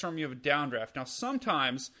that thunderstorm, you have a downdraft. Now,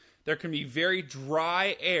 sometimes there can be very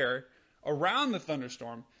dry air around the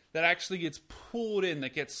thunderstorm that actually gets pulled in,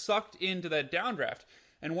 that gets sucked into that downdraft.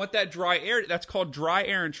 And what that dry air, that's called dry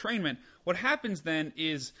air entrainment. What happens then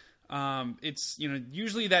is it's,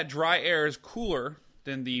 usually that dry air is cooler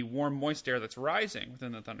than the warm, moist air that's rising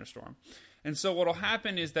within the thunderstorm. And so what will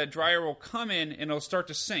happen is that dry air will come in and it'll start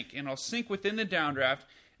to sink. And it'll sink within the downdraft.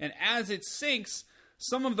 And as it sinks,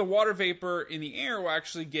 some of the water vapor in the air will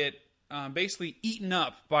actually get basically eaten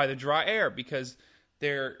up by the dry air, because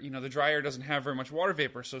the dry air doesn't have very much water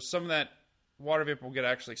vapor. So some of that water vapor will get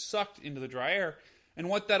actually sucked into the dry air. And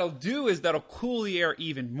what that'll do is that'll cool the air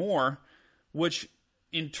even more, which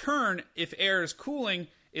in turn, if air is cooling,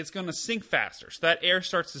 it's going to sink faster. So that air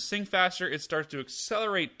starts to sink faster. It starts to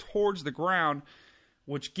accelerate towards the ground,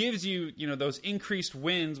 which gives you, those increased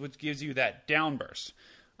winds, which gives you that downburst.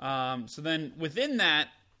 So then within that,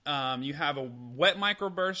 you have a wet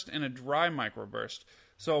microburst and a dry microburst.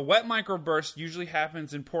 So a wet microburst usually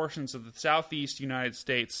happens in portions of the southeast United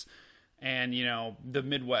States and, the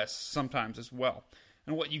Midwest sometimes as well.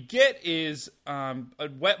 And what you get is a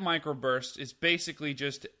wet microburst is basically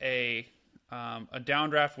just a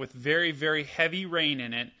downdraft with very, very heavy rain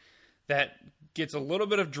in it that gets a little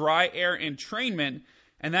bit of dry air entrainment,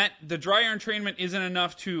 and that the dry air entrainment isn't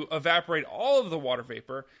enough to evaporate all of the water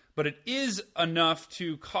vapor, but it is enough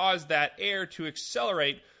to cause that air to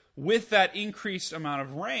accelerate with that increased amount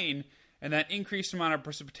of rain and that increased amount of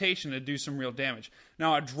precipitation to do some real damage.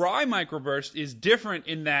 Now, a dry microburst is different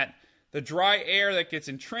in that the dry air that gets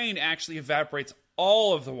entrained actually evaporates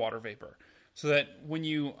all of the water vapor, so that when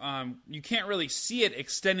you can't really see it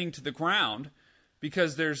extending to the ground,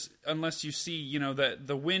 because unless you see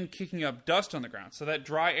the wind kicking up dust on the ground. So that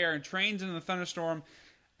dry air entrains into the thunderstorm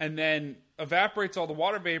and then evaporates all the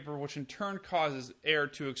water vapor, which in turn causes air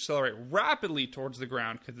to accelerate rapidly towards the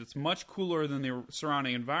ground because it's much cooler than the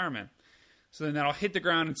surrounding environment. So then that'll hit the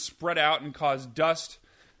ground and spread out and cause dust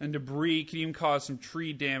and debris, can even cause some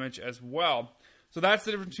tree damage as well. So that's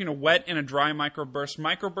the difference between a wet and a dry microburst.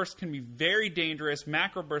 Microbursts can be very dangerous.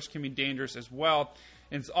 Macrobursts can be dangerous as well.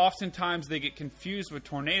 And oftentimes they get confused with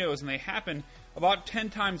tornadoes, and they happen about 10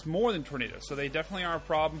 times more than tornadoes. So they definitely are a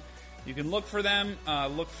problem. You can look for them.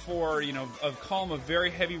 Look for, a column of very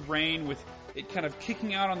heavy rain with it kind of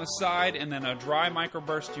kicking out on the side, and then a dry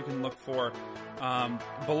microburst you can look for.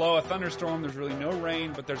 Below a thunderstorm, there's really no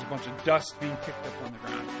rain, but there's a bunch of dust being kicked up on the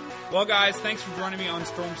ground. Well, guys, thanks for joining me on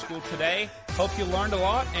Storm School today. Hope you learned a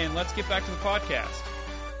lot, and let's get back to the podcast.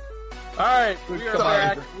 All right, we are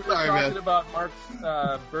back. We were talking about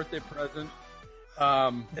Mark's birthday present.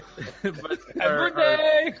 But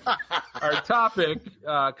our topic,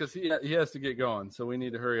 because he has to get going, so we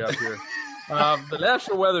need to hurry up here. The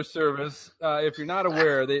National Weather Service, if you're not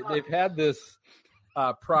aware, they've had this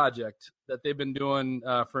project that they've been doing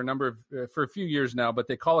for a few years now, but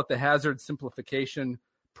they call it the Hazard Simplification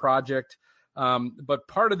Project. But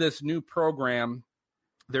part of this new program,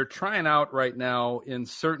 they're trying out right now in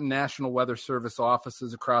certain National Weather Service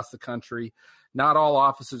offices across the country. Not all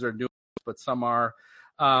offices are doing it, but some are.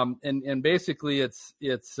 And basically it's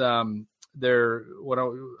what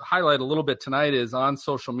I'll highlight a little bit tonight is on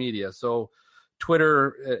social media. So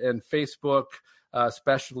Twitter and Facebook,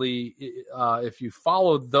 especially if you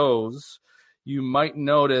follow those, you might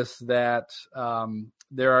notice that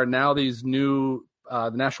there are now these new,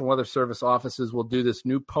 the National Weather Service offices will do this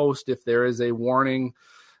new post if there is a warning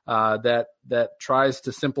that tries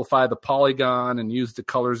to simplify the polygon and use the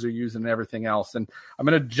colors they're using and everything else. And I'm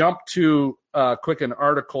going to jump to quick an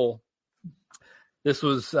article. This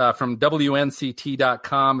was from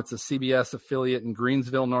WNCT.com. It's a CBS affiliate in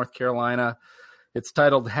Greensville, North Carolina. It's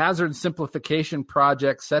titled Hazard Simplification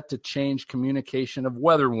Project Set to Change Communication of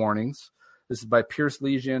Weather Warnings. This is by Pierce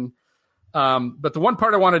Legion. But the one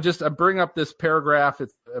part I want to just bring up this paragraph.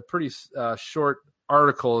 It's a pretty short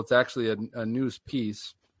article. It's actually a news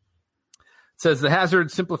piece. It says the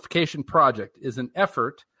Hazard Simplification Project is an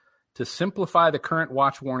effort to simplify the current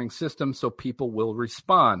watch warning system so people will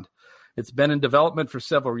respond. It's been in development for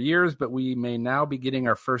several years, but we may now be getting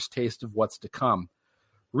our first taste of what's to come.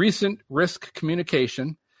 Recent risk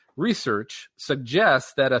communication research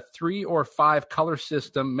suggests that a 3 or 5 color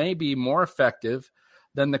system may be more effective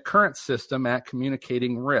than the current system at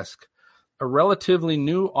communicating risk. A relatively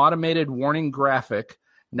new automated warning graphic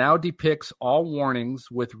now depicts all warnings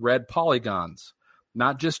with red polygons,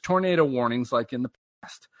 not just tornado warnings like in the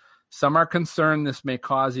past. Some are concerned this may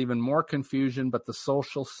cause even more confusion, but the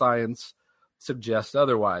social science suggests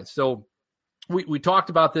otherwise. So we talked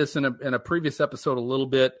about this in a previous episode a little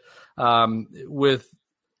bit with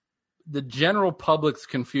the general public's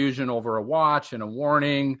confusion over a watch and a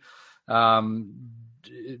warning,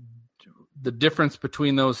 the difference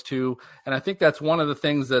between those two. And I think that's one of the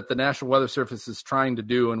things that the National Weather Service is trying to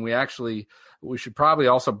do. And we should probably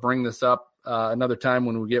also bring this up another time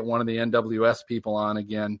when we get one of the NWS people on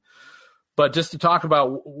again. But just to talk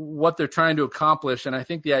about what they're trying to accomplish, and I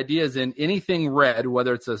think the idea is in anything red,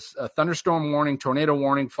 whether it's a thunderstorm warning, tornado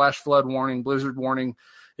warning, flash flood warning, blizzard warning,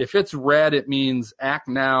 if it's red, it means act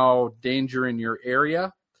now, danger in your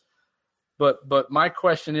area. But my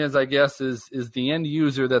question is, I guess, is the end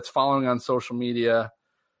user that's following on social media,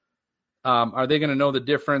 are they going to know the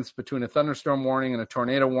difference between a thunderstorm warning and a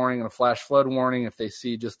tornado warning and a flash flood warning if they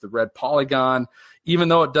see just the red polygon, even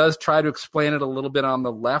though it does try to explain it a little bit on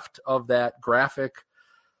the left of that graphic?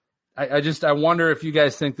 I wonder if you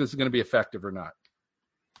guys think this is going to be effective or not.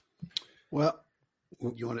 Well,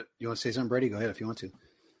 you want to say something, Brady? Go ahead if you want to.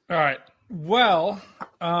 All right. Well,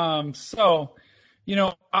 so,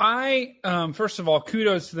 I, first of all,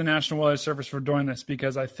 kudos to the National Weather Service for doing this,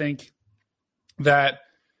 because I think that,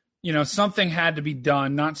 something had to be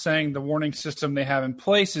done. Not saying the warning system they have in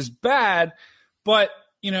place is bad, but,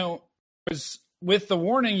 with the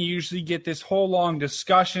warning, you usually get this whole long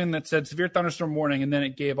discussion that said severe thunderstorm warning, and then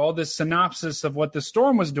it gave all this synopsis of what the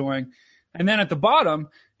storm was doing. And then at the bottom,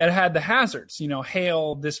 it had the hazards,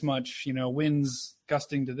 hail this much, winds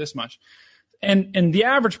gusting to this much. And the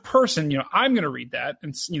average person, I'm going to read that.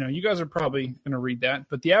 And, you guys are probably going to read that.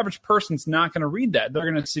 But the average person's not going to read that. They're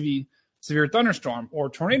going to see severe thunderstorm or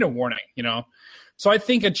tornado warning, So I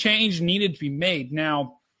think a change needed to be made.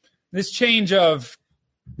 Now, this change of,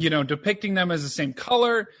 depicting them as the same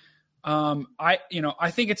color, I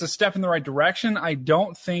think it's a step in the right direction. I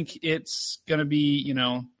don't think it's going to be,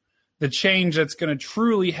 the change that's going to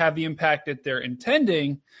truly have the impact that they're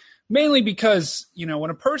intending, mainly because, when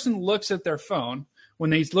a person looks at their phone, when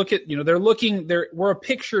they look at, we're a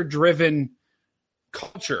picture-driven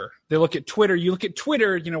culture. They look at Twitter. You look at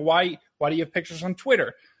Twitter, why do you have pictures on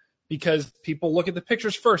Twitter? Because people look at the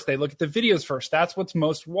pictures first. They look at the videos first. That's what's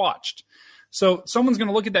most watched. So someone's going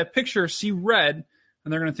to look at that picture, see red,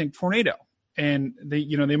 and they're going to think tornado. And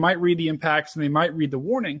they might read the impacts and they might read the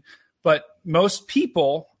warning, but most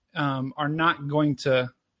people are not going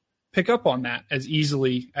to pick up on that as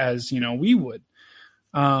easily as, we would.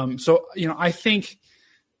 So, I think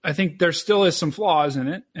there still is some flaws in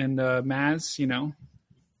it. And Maz,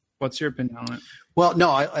 what's your opinion on it? Well, no,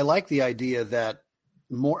 I like the idea that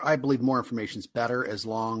I believe more information is better as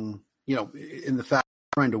long, in the fact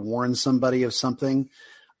of trying to warn somebody of something.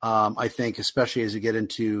 I think especially as you get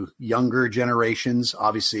into younger generations,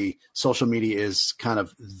 obviously social media is kind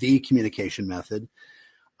of the communication method.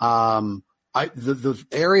 The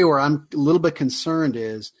area where I'm a little bit concerned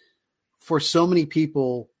is for so many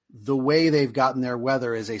people, the way they've gotten their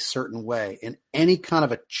weather is a certain way, and any kind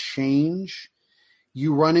of a change,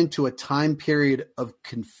 you run into a time period of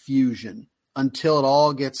confusion until it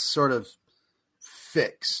all gets sort of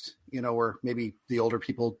fixed, where maybe the older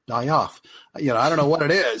people die off. I don't know what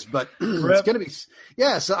it is, but it's going to be,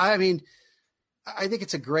 yeah. So, I think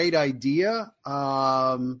it's a great idea.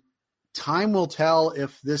 Time will tell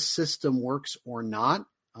if this system works or not.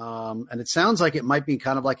 And it sounds like it might be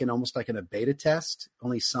kind of like almost like in a beta test.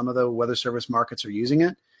 Only some of the Weather Service markets are using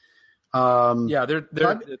it.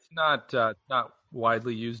 It's not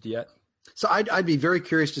widely used yet. So I'd be very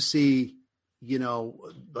curious to see,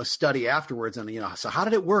 a study afterwards on, so how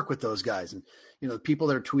did it work with those guys? And, the people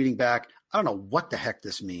that are tweeting back, I don't know what the heck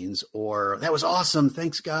this means, or that was awesome.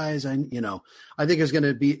 Thanks guys. I think there's going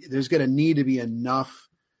to need to be enough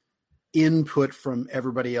input from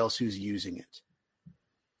everybody else who's using it.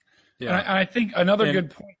 Yeah. And I think another good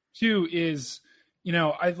point too is,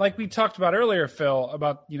 like we talked about earlier, Phil,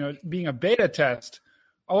 about, being a beta test.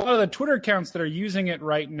 A lot of the Twitter accounts that are using it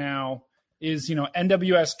right now is,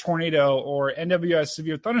 NWS tornado or NWS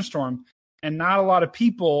severe thunderstorm. And not a lot of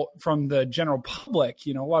people from the general public,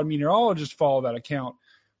 a lot of meteorologists follow that account,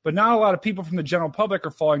 but not a lot of people from the general public are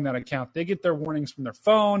following that account. They get their warnings from their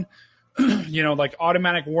phone, like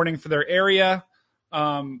automatic warning for their area,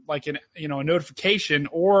 like a notification,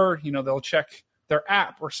 or, they'll check their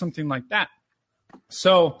app or something like that.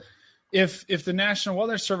 So if the National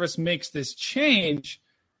Weather Service makes this change,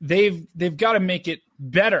 they've got to make it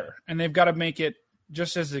better, and they've got to make it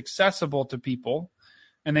just as accessible to people,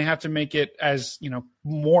 and they have to make it as,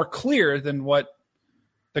 more clear than what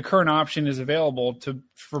the current option is available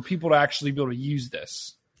for people to actually be able to use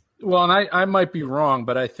this. Well, and I might be wrong,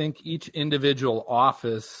 but I think each individual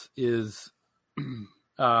office is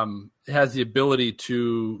has the ability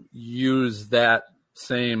to use that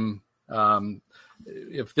same.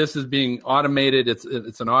 If this is being automated,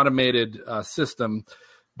 it's an automated system.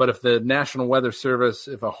 But if the National Weather Service,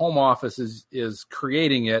 if a home office is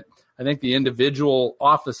creating it, I think the individual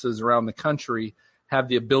offices around the country have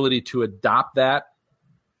the ability to adopt that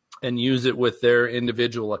and use it with their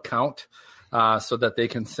individual account. So that they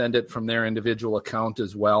can send it from their individual account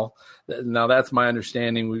as well. Now, that's my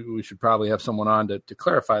understanding. We should probably have someone on to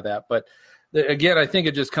clarify that. But again, I think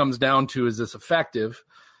it just comes down to, is this effective?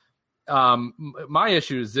 My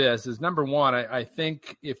issue is this, is number one, I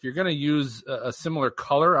think if you're going to use a similar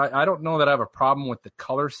color, I don't know that I have a problem with the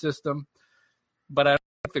color system, but I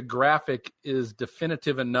think the graphic is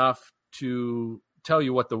definitive enough to tell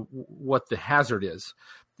you what the hazard is.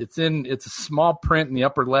 It's a small print in the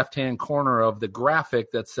upper left-hand corner of the graphic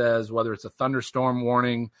that says whether it's a thunderstorm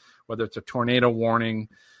warning, whether it's a tornado warning.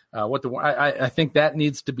 I think that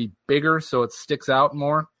needs to be bigger so it sticks out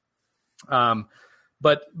more.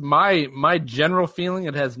 But my general feeling,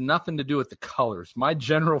 it has nothing to do with the colors. My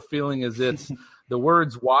general feeling is it's the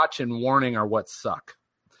words watch and warning are what suck.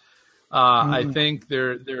 I think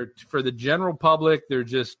they're for the general public, they're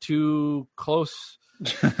just too close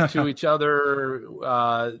to each other.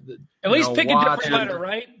 At least pick a different letter,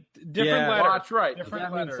 right? Different letter. Watch, right. Different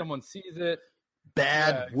that letter. means someone sees it.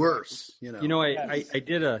 Bad, worse. I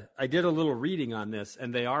did a little reading on this,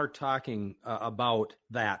 and they are talking about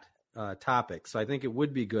that topic. So I think it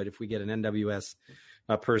would be good if we get an NWS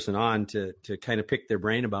person on to kind of pick their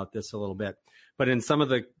brain about this a little bit. But in some of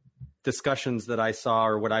the discussions that I saw,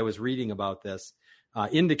 or what I was reading about this,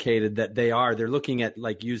 indicated that they're looking at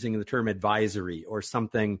like using the term advisory or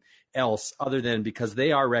something else other than, because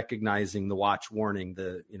they are recognizing the watch warning,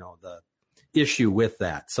 the issue with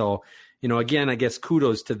that. So, again, I guess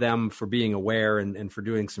kudos to them for being aware and for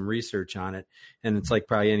doing some research on it. And it's like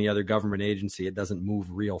probably any other government agency, it doesn't move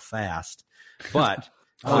real fast, but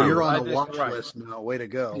you're on a watch list now. Way to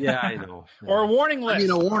go. Yeah, I know. Or a warning list.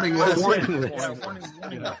 A warning list. Warning list.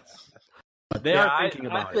 They are thinking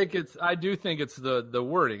about it. I do think it's the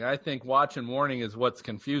wording. I think watch and warning is what's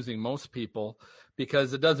confusing most people,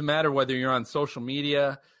 because it doesn't matter whether you're on social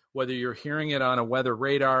media, whether you're hearing it on a weather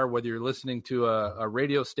radar, whether you're listening to a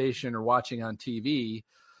radio station or watching on TV,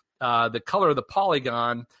 the color of the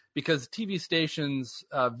polygon, because TV stations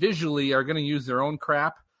visually are going to use their own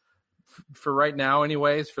crap for right now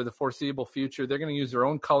anyways, for the foreseeable future. They're going to use their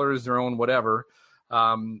own colors, their own whatever.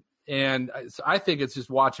 And so I think it's just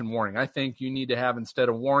watch and warning. I think you need to have, instead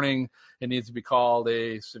of warning, it needs to be called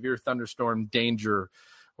a severe thunderstorm danger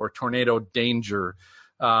or tornado danger.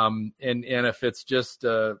 And if it's just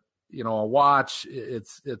a watch,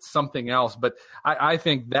 it's something else. But I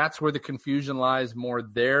think that's where the confusion lies, more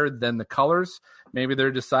there than the colors. Maybe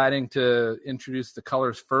they're deciding to introduce the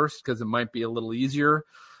colors first because it might be a little easier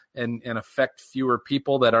and affect fewer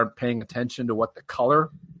people that aren't paying attention to what the color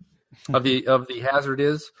of the hazard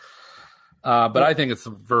is. But I think it's the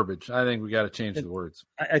verbiage. I think we got to change the words.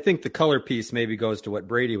 I think the color piece maybe goes to what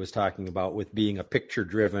Brady was talking about with being a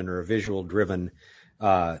picture-driven or a visual-driven,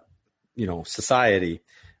 society,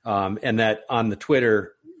 and that on the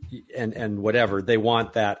Twitter and whatever, they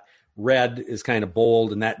want that red is kind of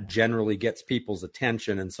bold, and that generally gets people's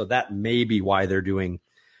attention, and so that may be why they're doing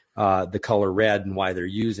the color red and why they're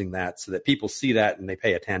using that, so that people see that and they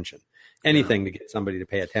pay attention. Anything to get somebody to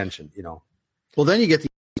pay attention, Well, then you get the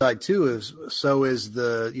side too. Is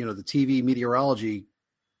the the TV meteorology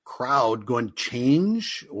crowd going to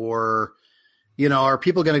change, or are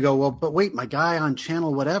people going to go, well, but wait, my guy on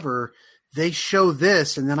channel whatever, they show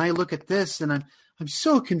this, and then I look at this, and I'm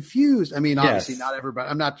so confused. I mean, obviously, not everybody.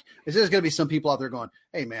 There's going to be some people out there going,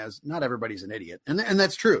 hey, man, not everybody's an idiot, and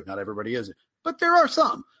that's true. Not everybody is, but there are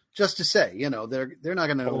some. Just to say, they're not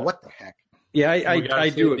going to know what the heck. Yeah, I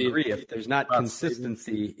do agree. If there's not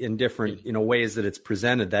consistency in different ways that it's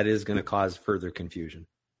presented, that is going to cause further confusion.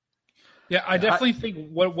 Yeah, I definitely think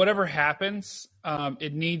whatever happens,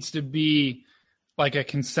 it needs to be like a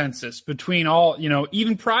consensus between all,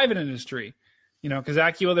 even private industry, because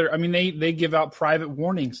AccuWeather, they give out private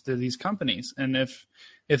warnings to these companies. And if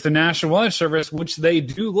the National Weather Service, which they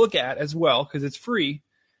do look at as well, because it's free,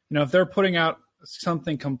 if they're putting out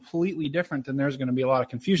something completely different, then there's going to be a lot of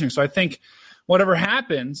confusion. So I think whatever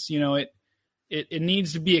happens, it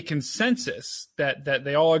needs to be a consensus that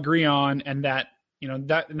they all agree on, and that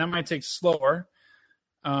that might take slower,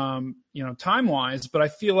 time wise. But I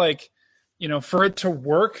feel like for it to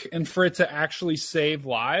work and for it to actually save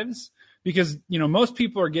lives, because most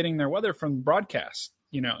people are getting their weather from broadcast,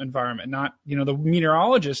 environment. Not, the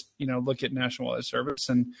meteorologists, look at National Weather Service,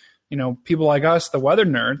 and, people like us, the weather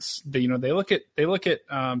nerds, they look at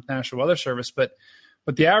National Weather Service, but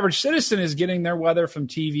the average citizen is getting their weather from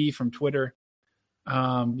TV, from Twitter,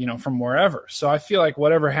 from wherever. So I feel like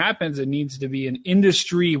whatever happens, it needs to be an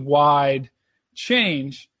industry-wide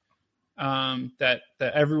change that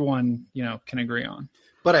everyone, can agree on.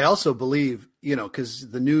 But I also believe, because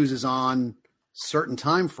the news is on certain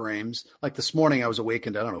time frames. Like this morning, I was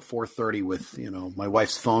awakened, 4:30 with, my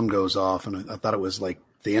wife's phone goes off, and I thought it was like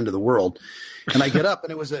the end of the world. And I get up,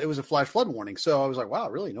 and it was a flash flood warning. So I was like, wow,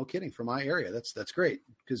 really? No kidding, for my area. That's great,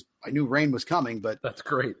 because I knew rain was coming. But that's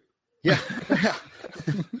great. Yeah.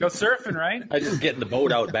 Go surfing, right? I just get in the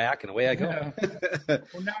boat out back, and away I go. Yeah.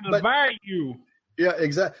 Well, now the bayou. Yeah,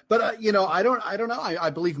 exactly. But I don't know.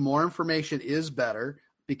 I believe more information is better,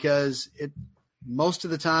 because most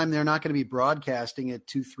of the time they're not going to be broadcasting at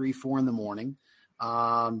 2, 3, 4 in the morning.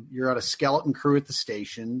 You're at a skeleton crew at the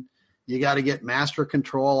station. You got to get master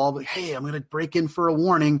control. Hey, I'm going to break in for a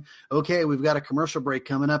warning. Okay, we've got a commercial break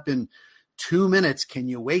coming up in 2 minutes. Can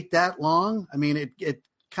you wait that long? I mean, it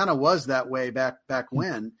kind of was that way back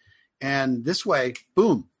when. And this way,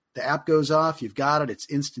 boom, the app goes off. You've got it. It's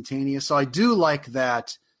instantaneous. So I do like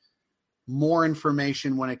that, more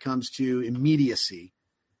information when it comes to immediacy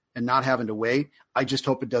and not having to wait. I just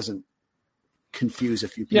hope it doesn't confuse a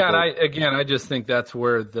few people. Yeah, and I just think that's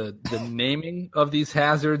where the naming of these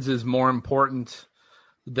hazards is more important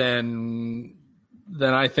than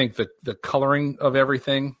I think the coloring of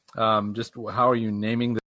everything. Just how are you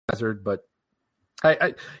naming the hazard? But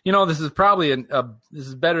I this is probably this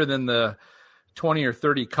is better than the 20 or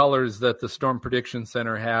 30 colors that the Storm Prediction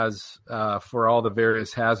Center has for all the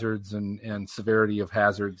various hazards and severity of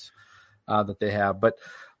hazards that they have. But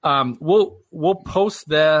we'll post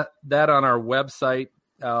that on our website.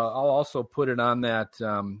 I'll also put it on that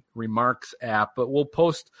Remarks app, but we'll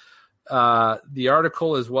post the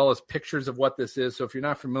article as well as pictures of what this is. So if you're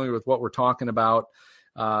not familiar with what we're talking about,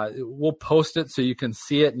 we'll post it so you can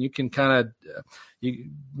see it and you can kind of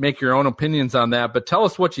you make your own opinions on that. But tell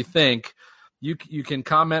us what you think. You can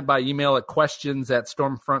comment by email at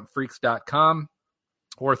questions@stormfrontfreaks.com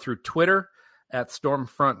or through Twitter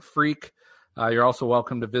 @stormfrontfreak. You're also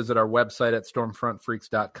welcome to visit our website at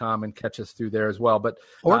stormfrontfreaks.com and catch us through there as well. But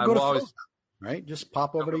or go to right? Just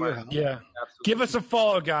pop over to your house. Yeah. Absolutely. Give us a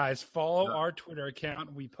follow, guys. Follow our Twitter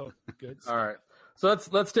account. We post good stuff. All right. So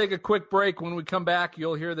let's take a quick break. When we come back,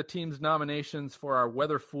 you'll hear the team's nominations for our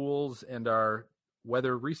Weather Fools and our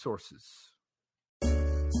Weather Resources.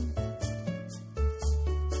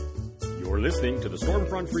 You're listening to the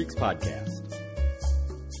Stormfront Freaks podcast.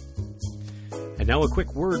 And now a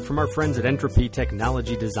quick word from our friends at Entropy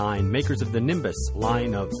Technology Design, makers of the Nimbus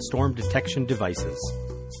line of storm detection devices.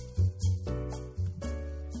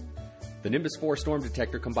 The Nimbus 4 storm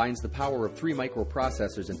detector combines the power of 3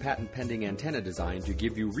 microprocessors and patent-pending antenna design to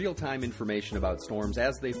give you real-time information about storms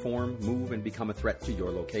as they form, move, and become a threat to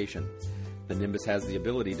your location. The Nimbus has the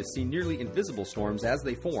ability to see nearly invisible storms as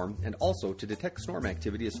they form and also to detect storm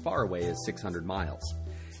activity as far away as 600 miles.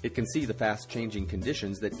 It can see the fast-changing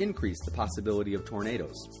conditions that increase the possibility of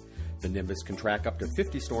tornadoes. The Nimbus can track up to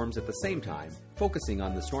 50 storms at the same time, focusing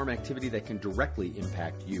on the storm activity that can directly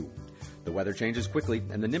impact you. The weather changes quickly,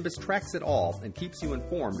 and the Nimbus tracks it all and keeps you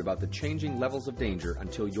informed about the changing levels of danger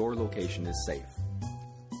until your location is safe.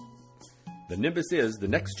 The Nimbus is the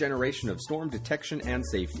next generation of storm detection and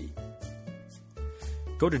safety.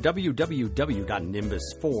 Go to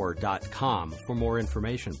www.nimbus4.com for more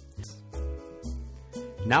information.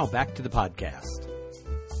 Now back to the podcast.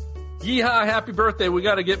 Yeehaw, happy birthday. We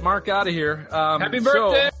got to get Mark out of here. Happy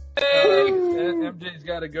birthday! MJ's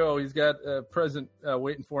got to go. He's got a present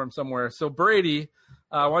waiting for him somewhere. So, Brady,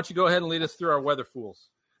 why don't you go ahead and lead us through our Weather Fools?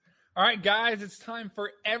 All right, guys, it's time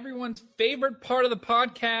for everyone's favorite part of the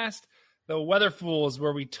podcast, the Weather Fools,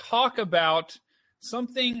 where we talk about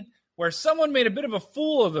something where someone made a bit of a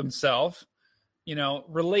fool of themselves,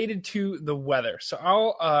 related to the weather. So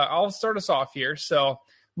I'll start us off here. So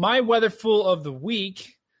my Weather Fool of the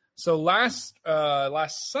week. So last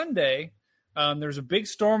Sunday, there was a big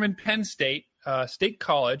storm in Penn State, State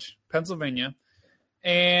College, Pennsylvania,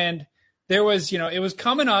 and there was, it was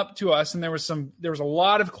coming up to us, and there was a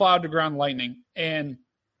lot of cloud to ground lightning, and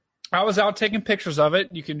I was out taking pictures of it.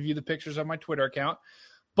 You can view the pictures on my Twitter account,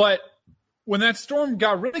 but when that storm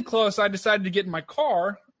got really close, I decided to get in my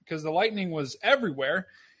car because the lightning was everywhere.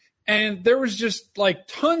 And there was just like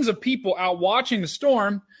tons of people out watching the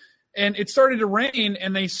storm, and it started to rain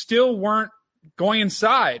and they still weren't going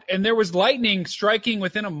inside. And there was lightning striking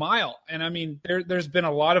within a mile. And I mean, there's been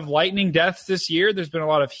a lot of lightning deaths this year. There's been a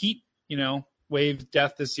lot of heat, wave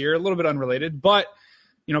death this year, a little bit unrelated, but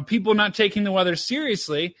people not taking the weather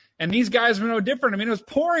seriously. And these guys were no different. I mean, it was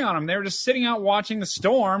pouring on them. They were just sitting out watching the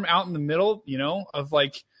storm out in the middle, of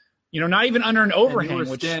not even under an overhang. And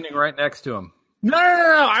you were standing right next to him. No.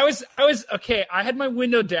 I was okay. I had my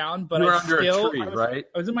window down, but you were under a tree, right?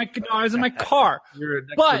 I was in my car. You were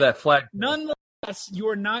next to that flag. Nonetheless, you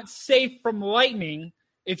are not safe from lightning.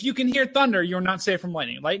 If you can hear thunder, you're not safe from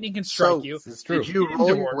lightning. Lightning can strike you. It's true. Did you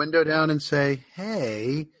roll your window down and say,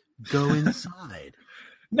 "Hey, go inside"?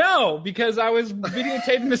 No, because I was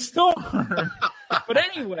videotaping the storm. But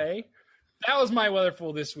anyway, that was my weather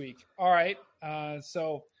fool this week. All right.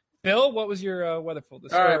 So, Bill, what was your weather fool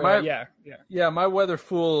this week? All right. Yeah, my weather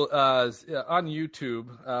fool is on YouTube.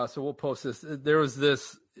 So we'll post this.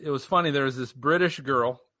 It was funny. There was this British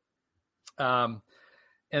girl. And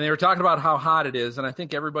they were talking about how hot it is. And I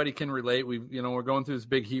think everybody can relate. We're going through this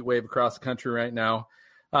big heat wave across the country right now.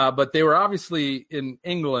 But they were obviously in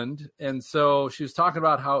England, and so she was talking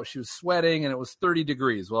about how she was sweating, and it was 30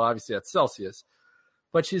 degrees. Well, obviously that's Celsius,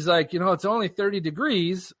 but she's like, it's only 30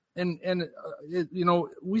 degrees, and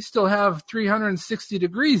we still have 360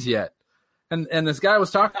 degrees yet. And this guy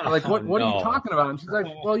was talking like, what are you talking about? And she's like,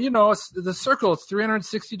 well, it's the circle. It's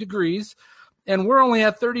 360 degrees, and we're only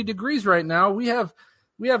at 30 degrees right now. We have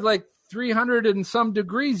like 300 and some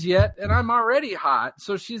degrees yet, and I'm already hot.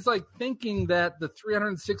 So she's like thinking that the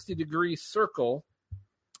 360 degree circle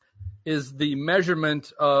is the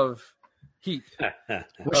measurement of heat.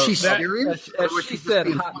 Was she serious? As she said,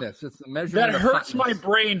 hotness. It's the measurement. That hurts my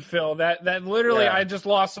brain, Phil. That literally, I just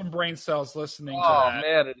lost some brain cells listening to that. Oh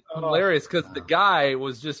man, it's hilarious because the guy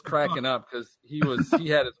was just cracking up because he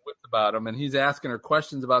had his wits about him, and he's asking her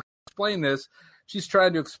questions about explain this. She's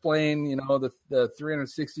trying to explain, the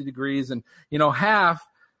 360 degrees and, half,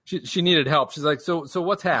 she needed help. She's like, so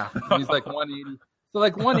what's half? And he's like 180. So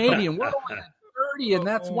like 180 and we're only at 30 and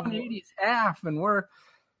that's 180 is half. And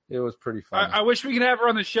it was pretty fun. I wish we could have her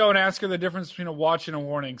on the show and ask her the difference between a watch and a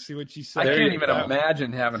warning. See what she said. I can't even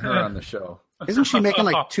imagine having her on the show. Isn't she making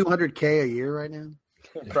like $200K a year right now?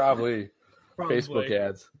 Probably. Facebook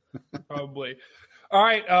ads. Probably. All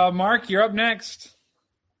right, Mark, you're up next.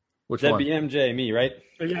 Which one? That'd be MJ, me, right?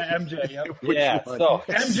 Yeah, MJ. Yep. Yeah, so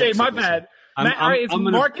MJ, my bad. All right, it's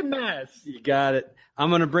Mark and Maz. You got it. I'm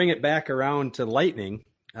going to bring it back around to lightning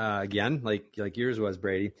again, like yours was,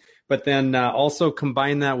 Brady. But then also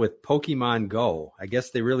combine that with Pokemon Go. I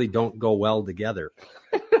guess they really don't go well together.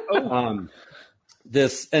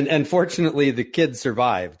 This and fortunately the kid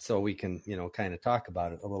survived, so we can kind of talk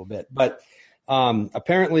about it a little bit. But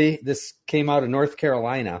apparently this came out of North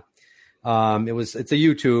Carolina. It's a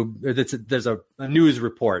YouTube. There's a news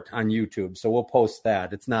report on YouTube, so we'll post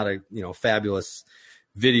that. It's not a fabulous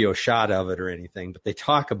video shot of it or anything, but they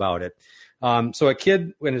talk about it. So a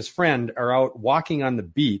kid and his friend are out walking on the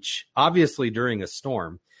beach, obviously during a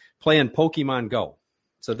storm, playing Pokemon Go.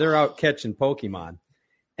 So they're out catching Pokemon,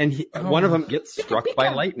 and one of them gets struck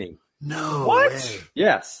by lightning. No, what? Way.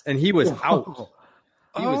 Yes, and he was out.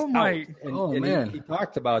 He was out. Man! He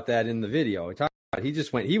talked about that in the video.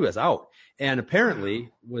 He was out, and apparently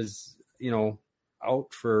was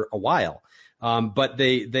out for a while. But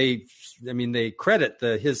they credit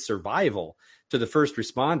his survival to the first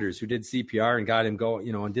responders who did CPR and got him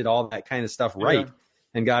and did all that kind of stuff right,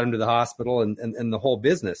 and got him to the hospital and the whole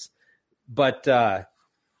business. But I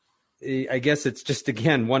guess it's just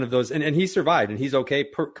again one of those, and he survived and he's okay,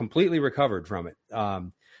 completely recovered from it.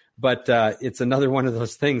 But it's another one of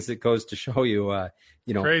those things that goes to show you,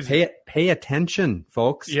 pay attention,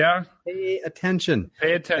 folks. Yeah, pay attention.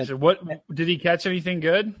 What did he catch? Anything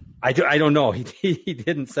good? I don't know. He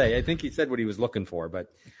didn't say. I think he said what he was looking for, but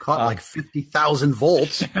caught like 50,000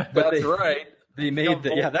 volts. But that's right. They made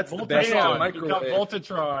that's the best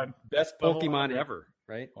Voltatron. Best Pokemon ever,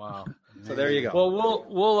 right? Wow. So there you go.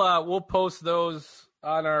 Well, we'll post those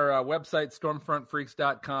on our website,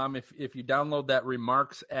 stormfrontfreaks.com. If you download that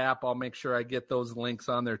Remarks app, I'll make sure I get those links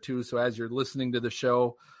on there too. So as you're listening to the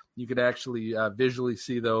show, you can actually visually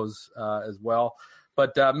see those as well.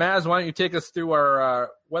 But Maz, why don't you take us through our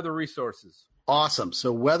weather resources? Awesome.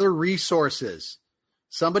 So weather resources.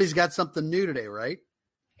 Somebody's got something new today, right?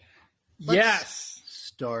 Yes.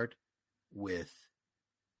 Start with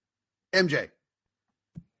MJ.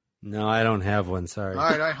 No, I don't have one. Sorry.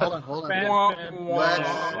 All right. Hold on. Let's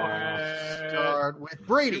start with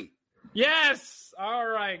Brady. Yes. All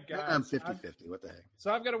right, guys. I'm 50-50. What the heck?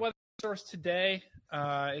 So I've got a weather source today.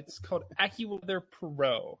 It's called AccuWeather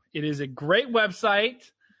Pro. It is a great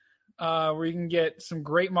website where you can get some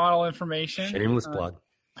great model information. Shameless plug.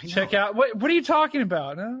 Check out. What are you talking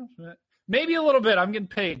about? No? Maybe a little bit. I'm getting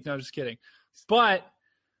paid. No, just kidding. But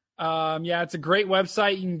Yeah, it's a great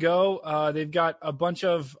website. You can go. They've got a bunch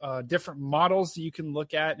of different models that you can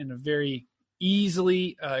look at in a very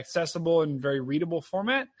easily accessible and very readable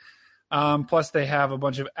format. Plus, they have a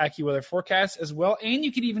bunch of AccuWeather forecasts as well. And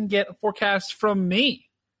you can even get a forecast from me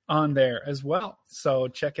on there as well. So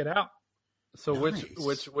check it out. So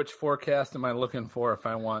Nice. which forecast am I looking for if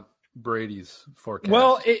I want Brady's forecast?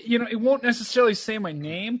 Well, it won't necessarily say my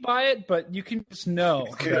name by it, but you can just know.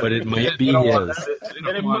 But it might be his.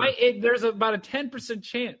 There's about a 10%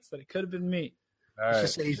 chance that it could have been me. All Let's right.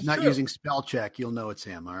 just say he's not using spell check. You'll know it's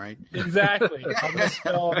him. All right. Exactly. I'm going to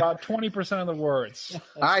spell about 20% of the words.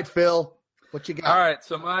 All right, Phil. What you got? All right,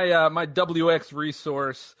 so my WX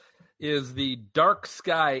resource is the Dark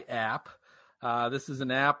Sky app. This is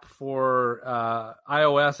an app for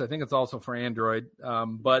iOS. I think it's also for Android.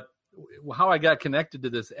 But how I got connected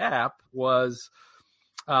to this app was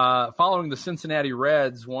following the Cincinnati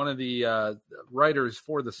Reds. One of the writers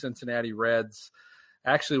for the Cincinnati Reds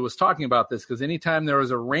actually was talking about this because anytime there was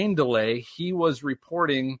a rain delay, he was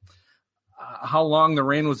reporting how long the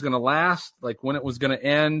rain was going to last, like when it was going to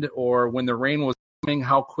end, or when the rain was coming,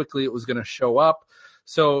 how quickly it was going to show up.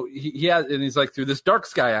 So he's like, through this Dark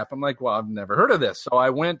Sky app. I'm like, well, I've never heard of this. So I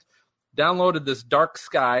downloaded this Dark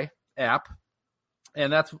Sky app,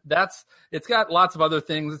 and it's got lots of other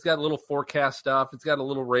things. It's got a little forecast stuff. It's got a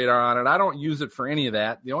little radar on it. I don't use it for any of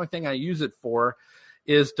that. The only thing I use it for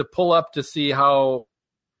is to pull up to see how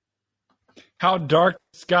dark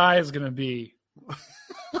the sky is going to be.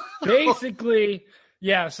 Basically,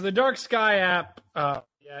 yeah. So the Dark Sky app,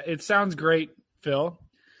 it sounds great, Phil.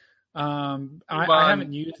 I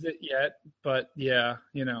haven't used it yet, but yeah,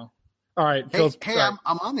 All right, Hey, Phil's,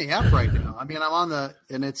 I'm on the app right now. I mean, I'm on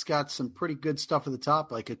and it's got some pretty good stuff at the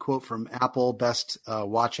top, like a quote from Apple, best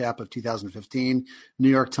watch app of 2015, New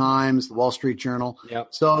York Times, the Wall Street Journal. Yep.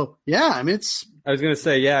 So yeah, I mean, I was going to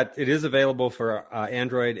say, yeah, it is available for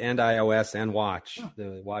Android and iOS and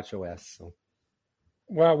the Watch OS. So.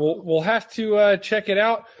 Well, we'll have to check it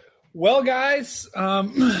out. Well, guys,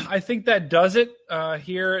 I think that does it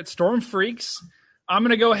here at Storm Freaks. I'm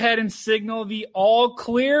going to go ahead and signal the all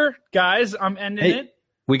clear, guys. I'm ending it.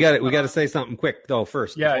 We got to say something quick though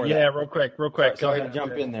first. Yeah, real quick. Sorry to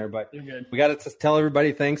jump in there, but You're good. we got to tell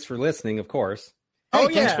everybody thanks for listening, of course.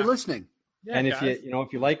 thanks for listening. Yeah, And guys.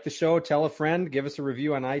 if you like the show, tell a friend, give us a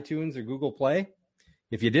review on iTunes or Google Play.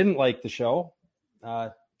 If you didn't like the show,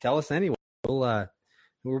 tell us anyway. We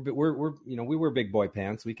wear big boy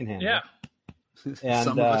pants. We can handle it. And,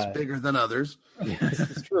 Some of us bigger than others. Yes,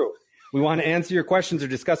 it's true. We want to answer your questions or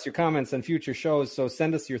discuss your comments on future shows, so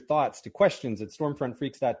send us your thoughts to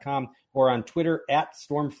questions@stormfrontfreaks.com or on Twitter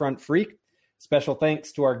 @StormfrontFreak. Special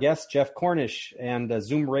thanks to our guest, Jeff Cornish, and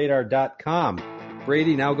ZoomRadar.com.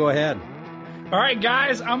 Brady, now go ahead. All right,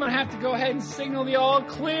 guys, I'm going to have to go ahead and signal the all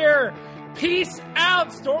clear. Peace out,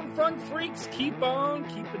 Stormfront Freaks. Keep on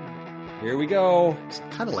keeping on. Here we go. It's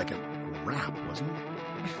kind of like a rap, wasn't it?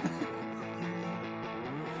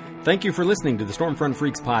 Thank you for listening to the Stormfront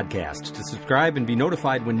Freaks podcast. To subscribe and be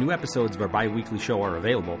notified when new episodes of our bi-weekly show are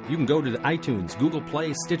available, you can go to the iTunes, Google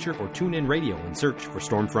Play, Stitcher, or TuneIn Radio and search for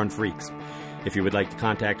Stormfront Freaks. If you would like to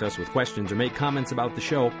contact us with questions or make comments about the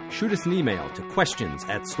show, shoot us an email to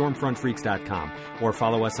questions@stormfrontfreaks.com or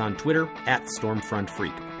follow us on Twitter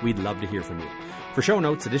 @StormfrontFreak. We'd love to hear from you. For show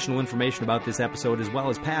notes, additional information about this episode, as well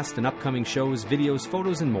as past and upcoming shows, videos,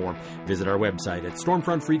 photos, and more, visit our website at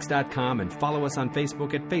stormfrontfreaks.com and follow us on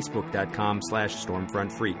Facebook at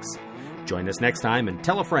facebook.com/stormfrontfreaks. Join us next time and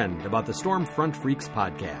tell a friend about the Stormfront Freaks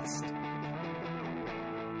podcast.